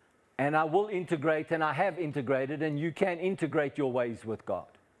 And I will integrate, and I have integrated, and you can integrate your ways with God.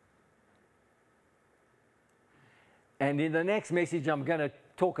 And in the next message, I'm going to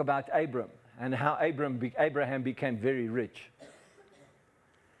talk about Abram and how Abraham became very rich.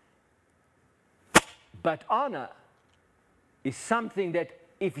 But honor is something that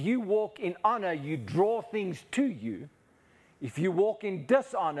if you walk in honor, you draw things to you. If you walk in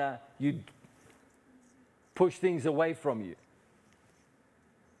dishonor, you push things away from you.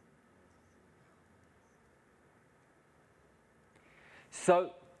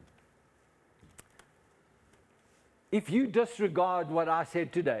 So, if you disregard what I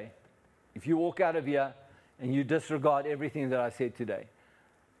said today, if you walk out of here and you disregard everything that I said today,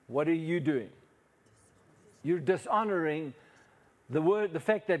 what are you doing? You're dishonoring the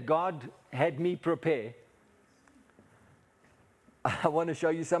fact that God had me prepare. I want to show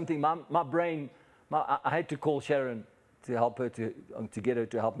you something. My brain, I had to call Sharon to help her to get her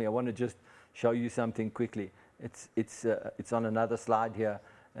to help me. I want to just show you something quickly. It's on another slide here,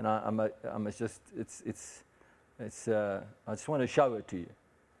 and I just want to show it to you.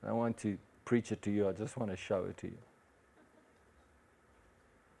 I don't want to preach it to you. I just want to show it to you.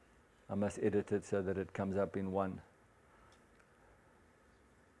 I must edit it so that it comes up in one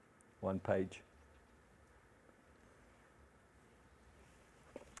page.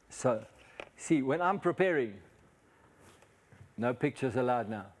 So, see, when I'm preparing, No pictures allowed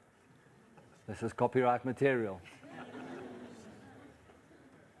now. This is copyright material.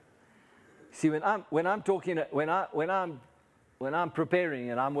 See, when I'm preparing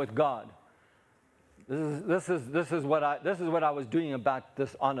and I'm with God, this is what I was doing about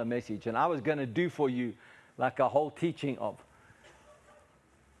this honor message, and I was going to do for you like a whole teaching of.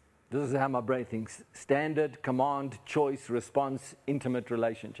 This is how my brain thinks: standard, command, choice, response, intimate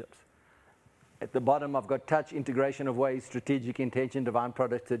relationships. At the bottom, I've got touch, integration of ways, strategic intention, divine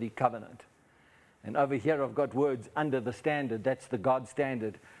productivity, covenant. And over here, I've got words under the standard. That's the God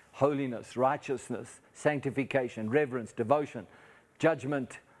standard: holiness, righteousness, sanctification, reverence, devotion,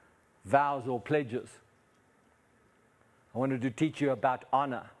 judgment, vows or pledges. I wanted to teach you about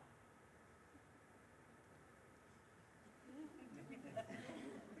honor.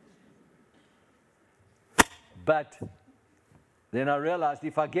 But then I realized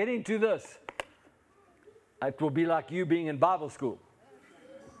if I get into this, it will be like you being in Bible school.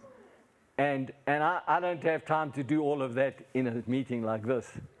 And I don't have time to do all of that in a meeting like this.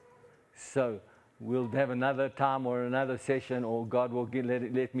 So we'll have another time or another session, or God will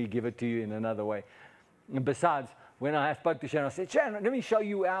let me give it to you in another way. And besides, when I spoke to Sharon, I said, Sharon, let me show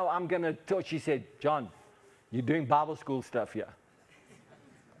you how I'm going to talk. She said, John, you're doing Bible school stuff here.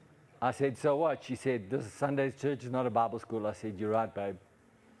 I said, so what? She said, this Sunday's church is not a Bible school. I said, you're right, babe.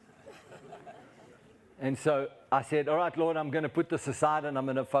 And so I said, all right, Lord, I'm going to put this aside and I'm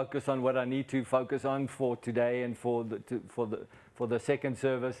going to focus on what I need to focus on for today and for the second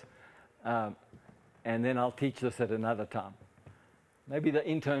service. And then I'll teach this at another time. Maybe the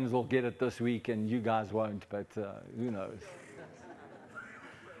interns will get it this week and you guys won't, but who knows?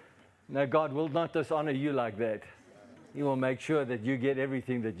 No, God will not dishonor you like that. He will make sure that you get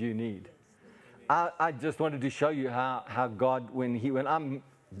everything that you need. I just wanted to show you how God, when I'm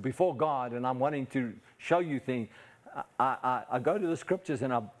before God and I'm wanting to show you things, I go to the scriptures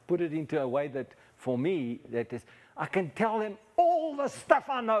and I put it into a way that, for me, that is, I can tell him all the stuff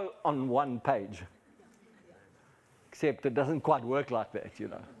I know on one page. Except it doesn't quite work like that, you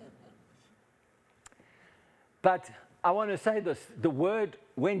know. But I want to say this. The word,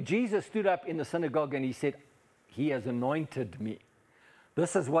 when Jesus stood up in the synagogue and he said, he has anointed me.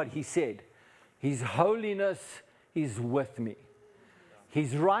 This is what he said. His holiness is with me.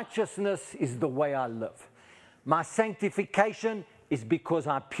 His righteousness is the way I live. My sanctification is because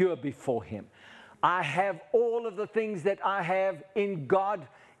I'm pure before him. I have all of the things that I have in God,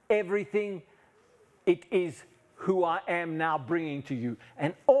 everything. It is who I am now bringing to you.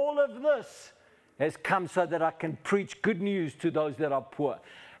 And all of this has come so that I can preach good news to those that are poor.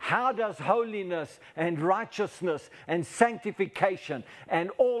 How does holiness and righteousness and sanctification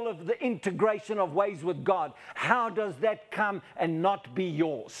and all of the integration of ways with God, how does that come and not be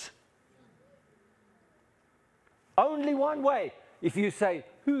yours? Only one way. If you say,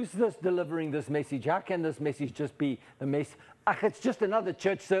 who's this delivering this message? How can this message just be the message? It's just another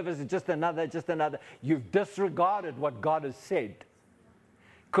church service. It's just another. You've disregarded what God has said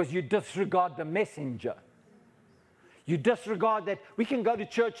because you disregard the messenger. You disregard that we can go to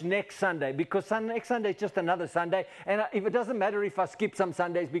church next Sunday because next Sunday is just another Sunday. And if it doesn't matter if I skip some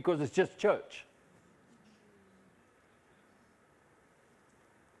Sundays because it's just church.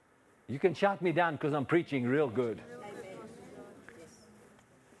 You can shout me down because I'm preaching real good.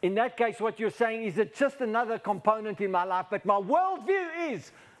 In that case, what you're saying is it's just another component in my life, but my worldview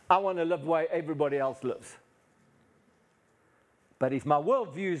is I want to live the way everybody else lives. But if my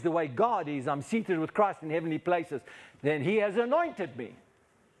worldview is the way God is, I'm seated with Christ in heavenly places, then he has anointed me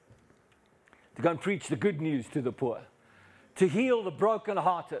to go and preach the good news to the poor, to heal the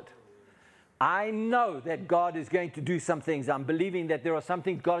brokenhearted. I know that God is going to do some things. I'm believing that there are some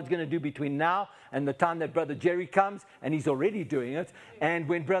things God is going to do between now and the time that Brother Jerry comes, and he's already doing it. And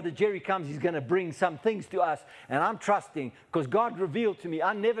when Brother Jerry comes, he's going to bring some things to us. And I'm trusting, because God revealed to me,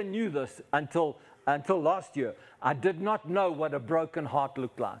 I never knew this until last year. I did not know what a broken heart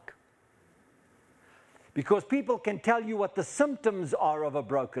looked like. Because people can tell you what the symptoms are of a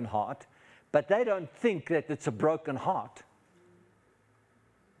broken heart, but they don't think that it's a broken heart.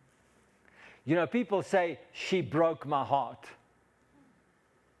 You know, people say, she broke my heart.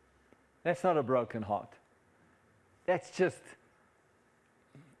 That's not a broken heart. That's just,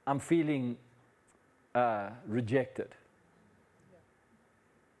 I'm feeling rejected.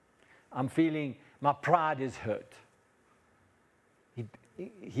 I'm feeling my pride is hurt.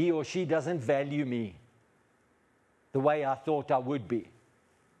 He or she doesn't value me the way I thought I would be.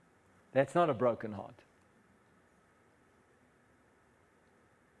 That's not a broken heart.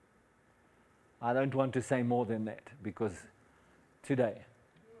 I don't want to say more than that because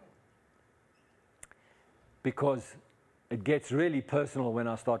it gets really personal when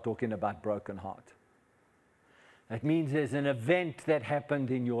I start talking about broken heart. That means there's an event that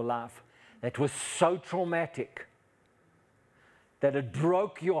happened in your life that was so traumatic that it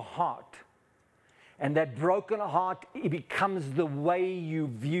broke your heart. And that broken heart, it becomes the way you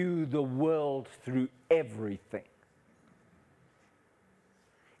view the world through everything.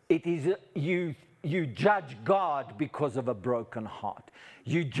 It is you judge God because of a broken heart.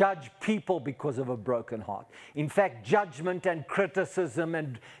 You judge people because of a broken heart. In fact, judgment and criticism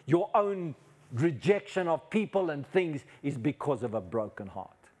and your own rejection of people and things is because of a broken heart.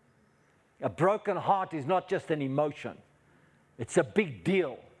 A broken heart is not just an emotion. It's a big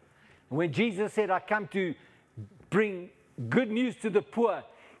deal. When Jesus said, I come to bring good news to the poor,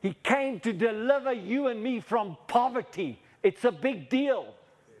 He came to deliver you and me from poverty. It's a big deal.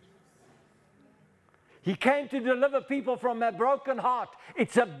 He came to deliver people from a broken heart.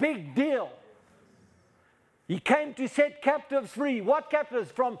 It's a big deal. He came to set captives free. What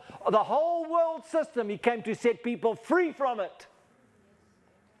captives? From the whole world system. He came to set people free from it.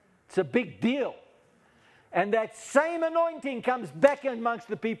 It's a big deal. And that same anointing comes back amongst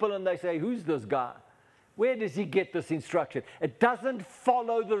the people and they say, who's this guy? Where does he get this instruction? It doesn't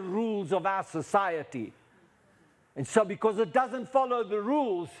follow the rules of our society. And so because it doesn't follow the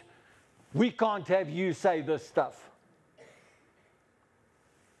rules, we can't have you say this stuff.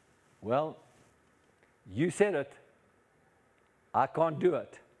 Well, you said it. I can't do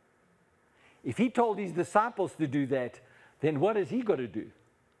it. If He told His disciples to do that, then what has He got to do?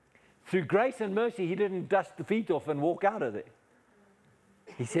 Through grace and mercy, He didn't dust the feet off and walk out of there.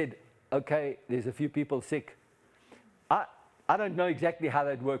 He said, okay, there's a few people sick. I don't know exactly how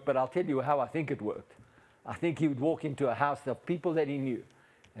that worked, but I'll tell you how I think it worked. I think He would walk into a house of people that He knew,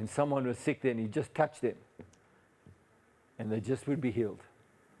 and someone was sick there, and He'd just touch them, and they just would be healed.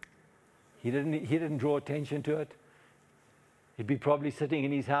 He didn't draw attention to it. He'd be probably sitting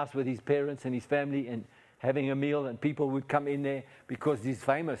in his house with his parents and his family and having a meal, and people would come in there because he's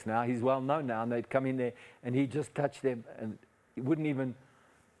famous now, he's well known now, and they'd come in there and he'd just touch them, and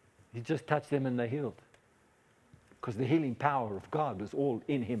he'd just touch them and they healed. Because the healing power of God was all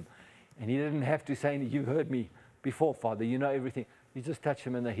in him. And he didn't have to say, you heard me before, Father, you know everything. He just touched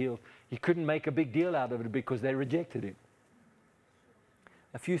them and they healed. He couldn't make a big deal out of it because they rejected him.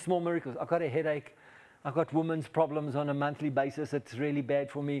 A few small miracles. I've got a headache. I've got women's problems on a monthly basis. It's really bad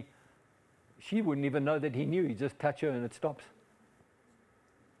for me. She wouldn't even know that he knew. He just touched her and it stops.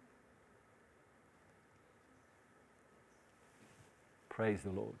 Praise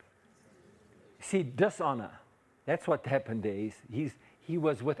the Lord. See, dishonor. That's what happened there. He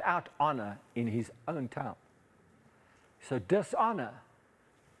was without honor in his own town. So dishonor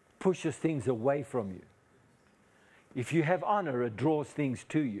pushes things away from you. If you have honor, it draws things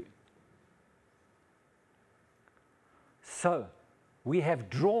to you. So, we have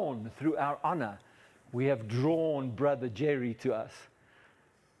drawn through our honor, we have drawn Brother Jerry to us.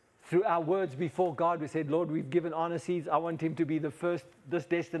 Through our words before God, we said, Lord, we've given honor seeds. I want him to be the first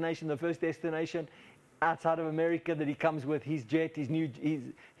destination outside of America that he comes with his jet,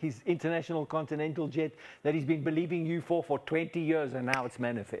 his international continental jet that he's been believing you for 20 years, and now it's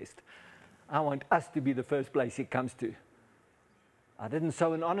manifest. I want us to be the first place he comes to. I didn't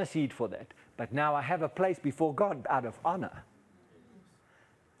sow an honor seed for that, but now I have a place before God out of honor.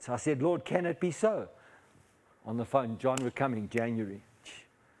 So I said, Lord, can it be so? On the phone, John, we're coming January.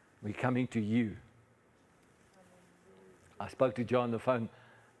 We're coming to you. I spoke to John on the phone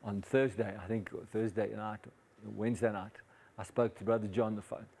on Thursday, I think Thursday night, or Wednesday night. I spoke to Brother John on the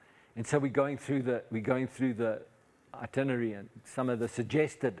phone. And so we're going through the itinerary and some of the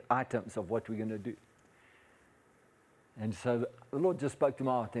suggested items of what we're going to do. And so the Lord just spoke to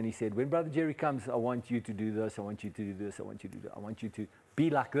my heart and he said, when Brother Jerry comes, I want you to do this, I want you to do this, I want you to do that. I want you to be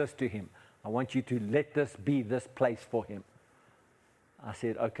like this to him. I want you to let this be this place for him. I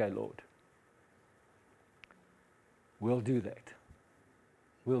said, okay, Lord. We'll do that.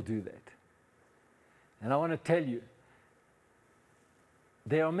 We'll do that. And I want to tell you,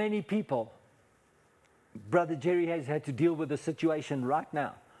 there are many people. Brother Jerry has had to deal with a situation right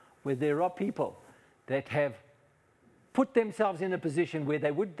now where there are people that have put themselves in a position where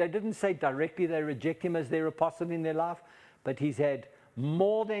they didn't say directly they reject him as their apostle in their life, but he's had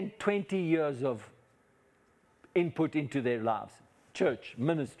more than 20 years of input into their lives, church,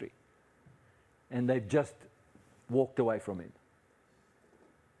 ministry, and they've just walked away from him.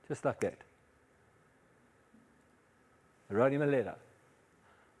 Just like that. I wrote him a letter.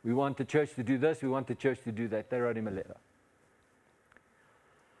 We want the church to do this, we want the church to do that. They wrote him a letter.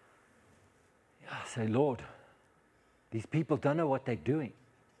 I say, Lord, these people don't know what they're doing.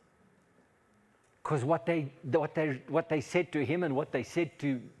 Because what they said to him and what they said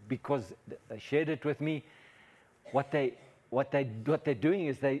to, because they shared it with me, what they're doing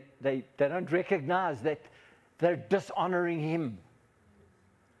is they don't recognize that they're dishonoring him.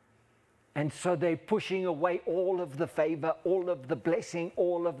 And so they're pushing away all of the favor, all of the blessing,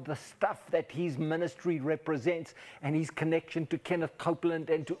 all of the stuff that his ministry represents, and his connection to Kenneth Copeland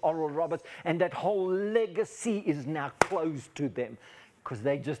and to Oral Roberts. And that whole legacy is now closed to them because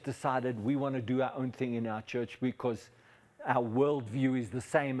they just decided we want to do our own thing in our church because our worldview is the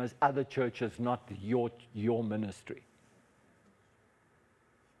same as other churches, not your ministry.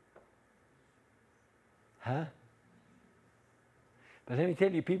 Huh? But let me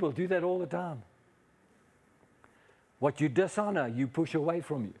tell you, people do that all the time. What you dishonor, you push away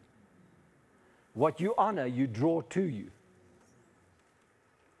from you. What you honor, you draw to you.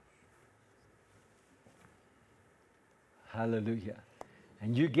 Hallelujah.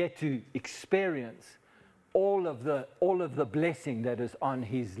 And you get to experience all of the blessing that is on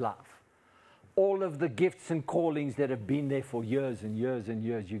his life. All of the gifts and callings that have been there for years and years and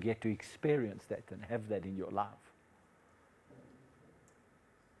years, you get to experience that and have that in your life.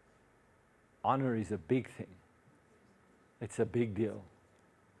 Honor is a big thing. It's a big deal.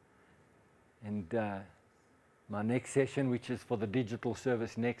 And my next session, which is for the digital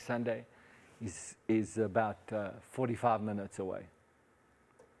service next Sunday, is about 45 minutes away.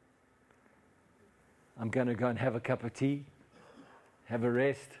 I'm going to go and have a cup of tea, have a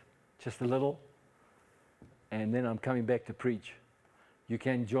rest, just a little, and then I'm coming back to preach. You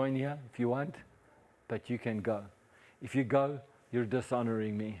can join here if you want, but you can go. If you go, you're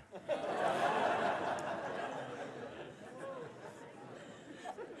dishonoring me.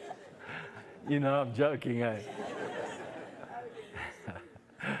 You know, I'm joking, eh?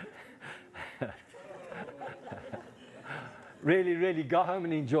 Really, go home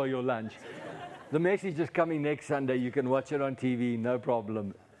and enjoy your lunch. The message is coming next Sunday. You can watch it on TV, no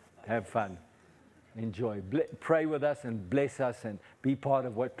problem. Have fun. Enjoy. Pray with us and bless us and be part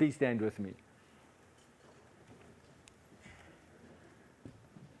of what. Please stand with me.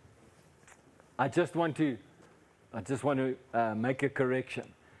 I just want to make a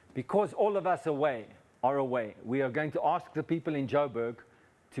correction. Because all of us are away, we are going to ask the people in Joburg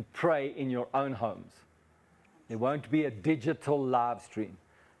to pray in your own homes. There won't be a digital live stream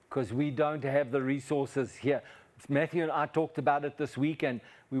because we don't have the resources here. Matthew and I talked about it this week, and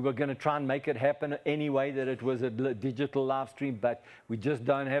we were going to try and make it happen anyway, that it was a digital live stream, but we just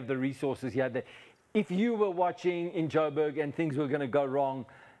don't have the resources here. If you were watching in Joburg and things were going to go wrong,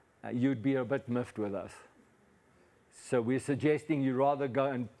 you'd be a bit miffed with us. So we're suggesting you rather go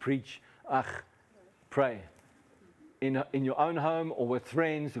and pray in your own home or with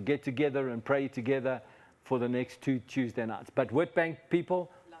friends, or get together and pray together for the next 2 Tuesday nights. But Witbank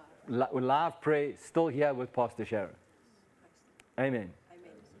people, live prayer still here with Pastor Sharon. Amen.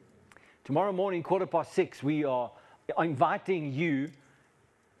 Tomorrow morning, 6:15, we are inviting you,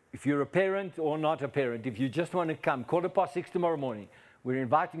 if you're a parent or not a parent, if you just want to come, 6:15 tomorrow morning, we're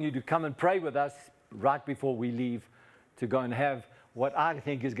inviting you to come and pray with us right before we leave to go and have what I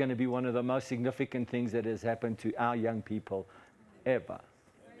think is going to be one of the most significant things that has happened to our young people ever.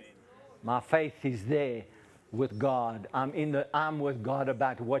 Amen. My faith is there with God. I'm with God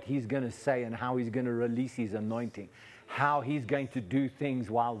about what he's going to say and how he's going to release his anointing, how he's going to do things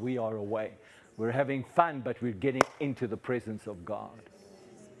while we are away. We're having fun, but we're getting into the presence of God.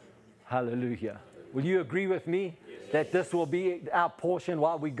 Hallelujah. Will you agree with me that this will be our portion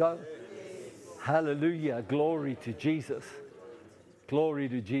while we go? Hallelujah. Glory to Jesus. Glory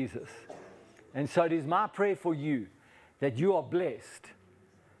to Jesus. And so it is my prayer for you that you are blessed.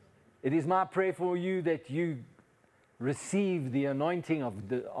 It is my prayer for you that you receive the anointing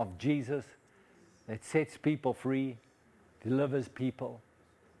of Jesus that sets people free, delivers people.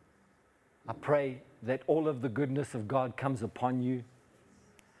 I pray that all of the goodness of God comes upon you.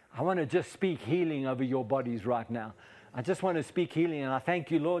 I want to just speak healing over your bodies right now. I just want to speak healing, and I thank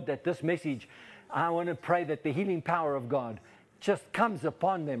you, Lord, that this message, I want to pray that the healing power of God just comes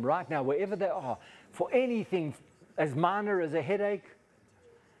upon them right now, wherever they are, for anything as minor as a headache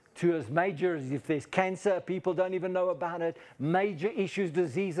to as major as if there's cancer, people don't even know about it, major issues,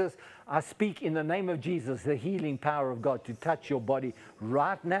 diseases. I speak in the name of Jesus, the healing power of God to touch your body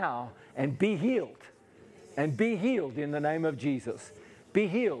right now and be healed. And be healed in the name of Jesus. Be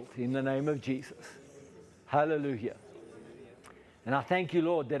healed in the name of Jesus. Hallelujah. And I thank you,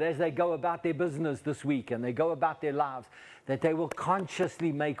 Lord, that as they go about their business this week and they go about their lives, that they will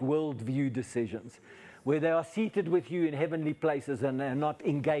consciously make worldview decisions where they are seated with you in heavenly places and they're not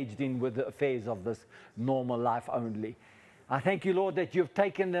engaged in with the affairs of this normal life only. I thank you, Lord, that you've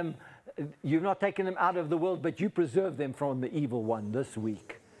taken them You've not taken them out of the world, but you preserve them from the evil one this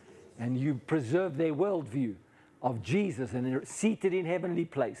week. And you preserve their worldview of Jesus and they're seated in heavenly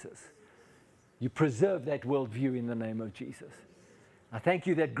places. You preserve that worldview in the name of Jesus. I thank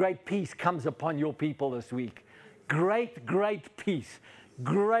you that great peace comes upon your people this week. Great, great peace.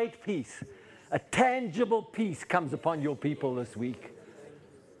 Great peace. A tangible peace comes upon your people this week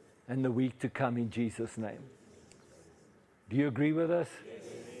and the week to come in Jesus' name. Do you agree with us? Yes.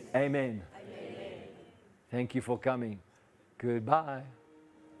 Amen. Amen. Thank you for coming. Goodbye.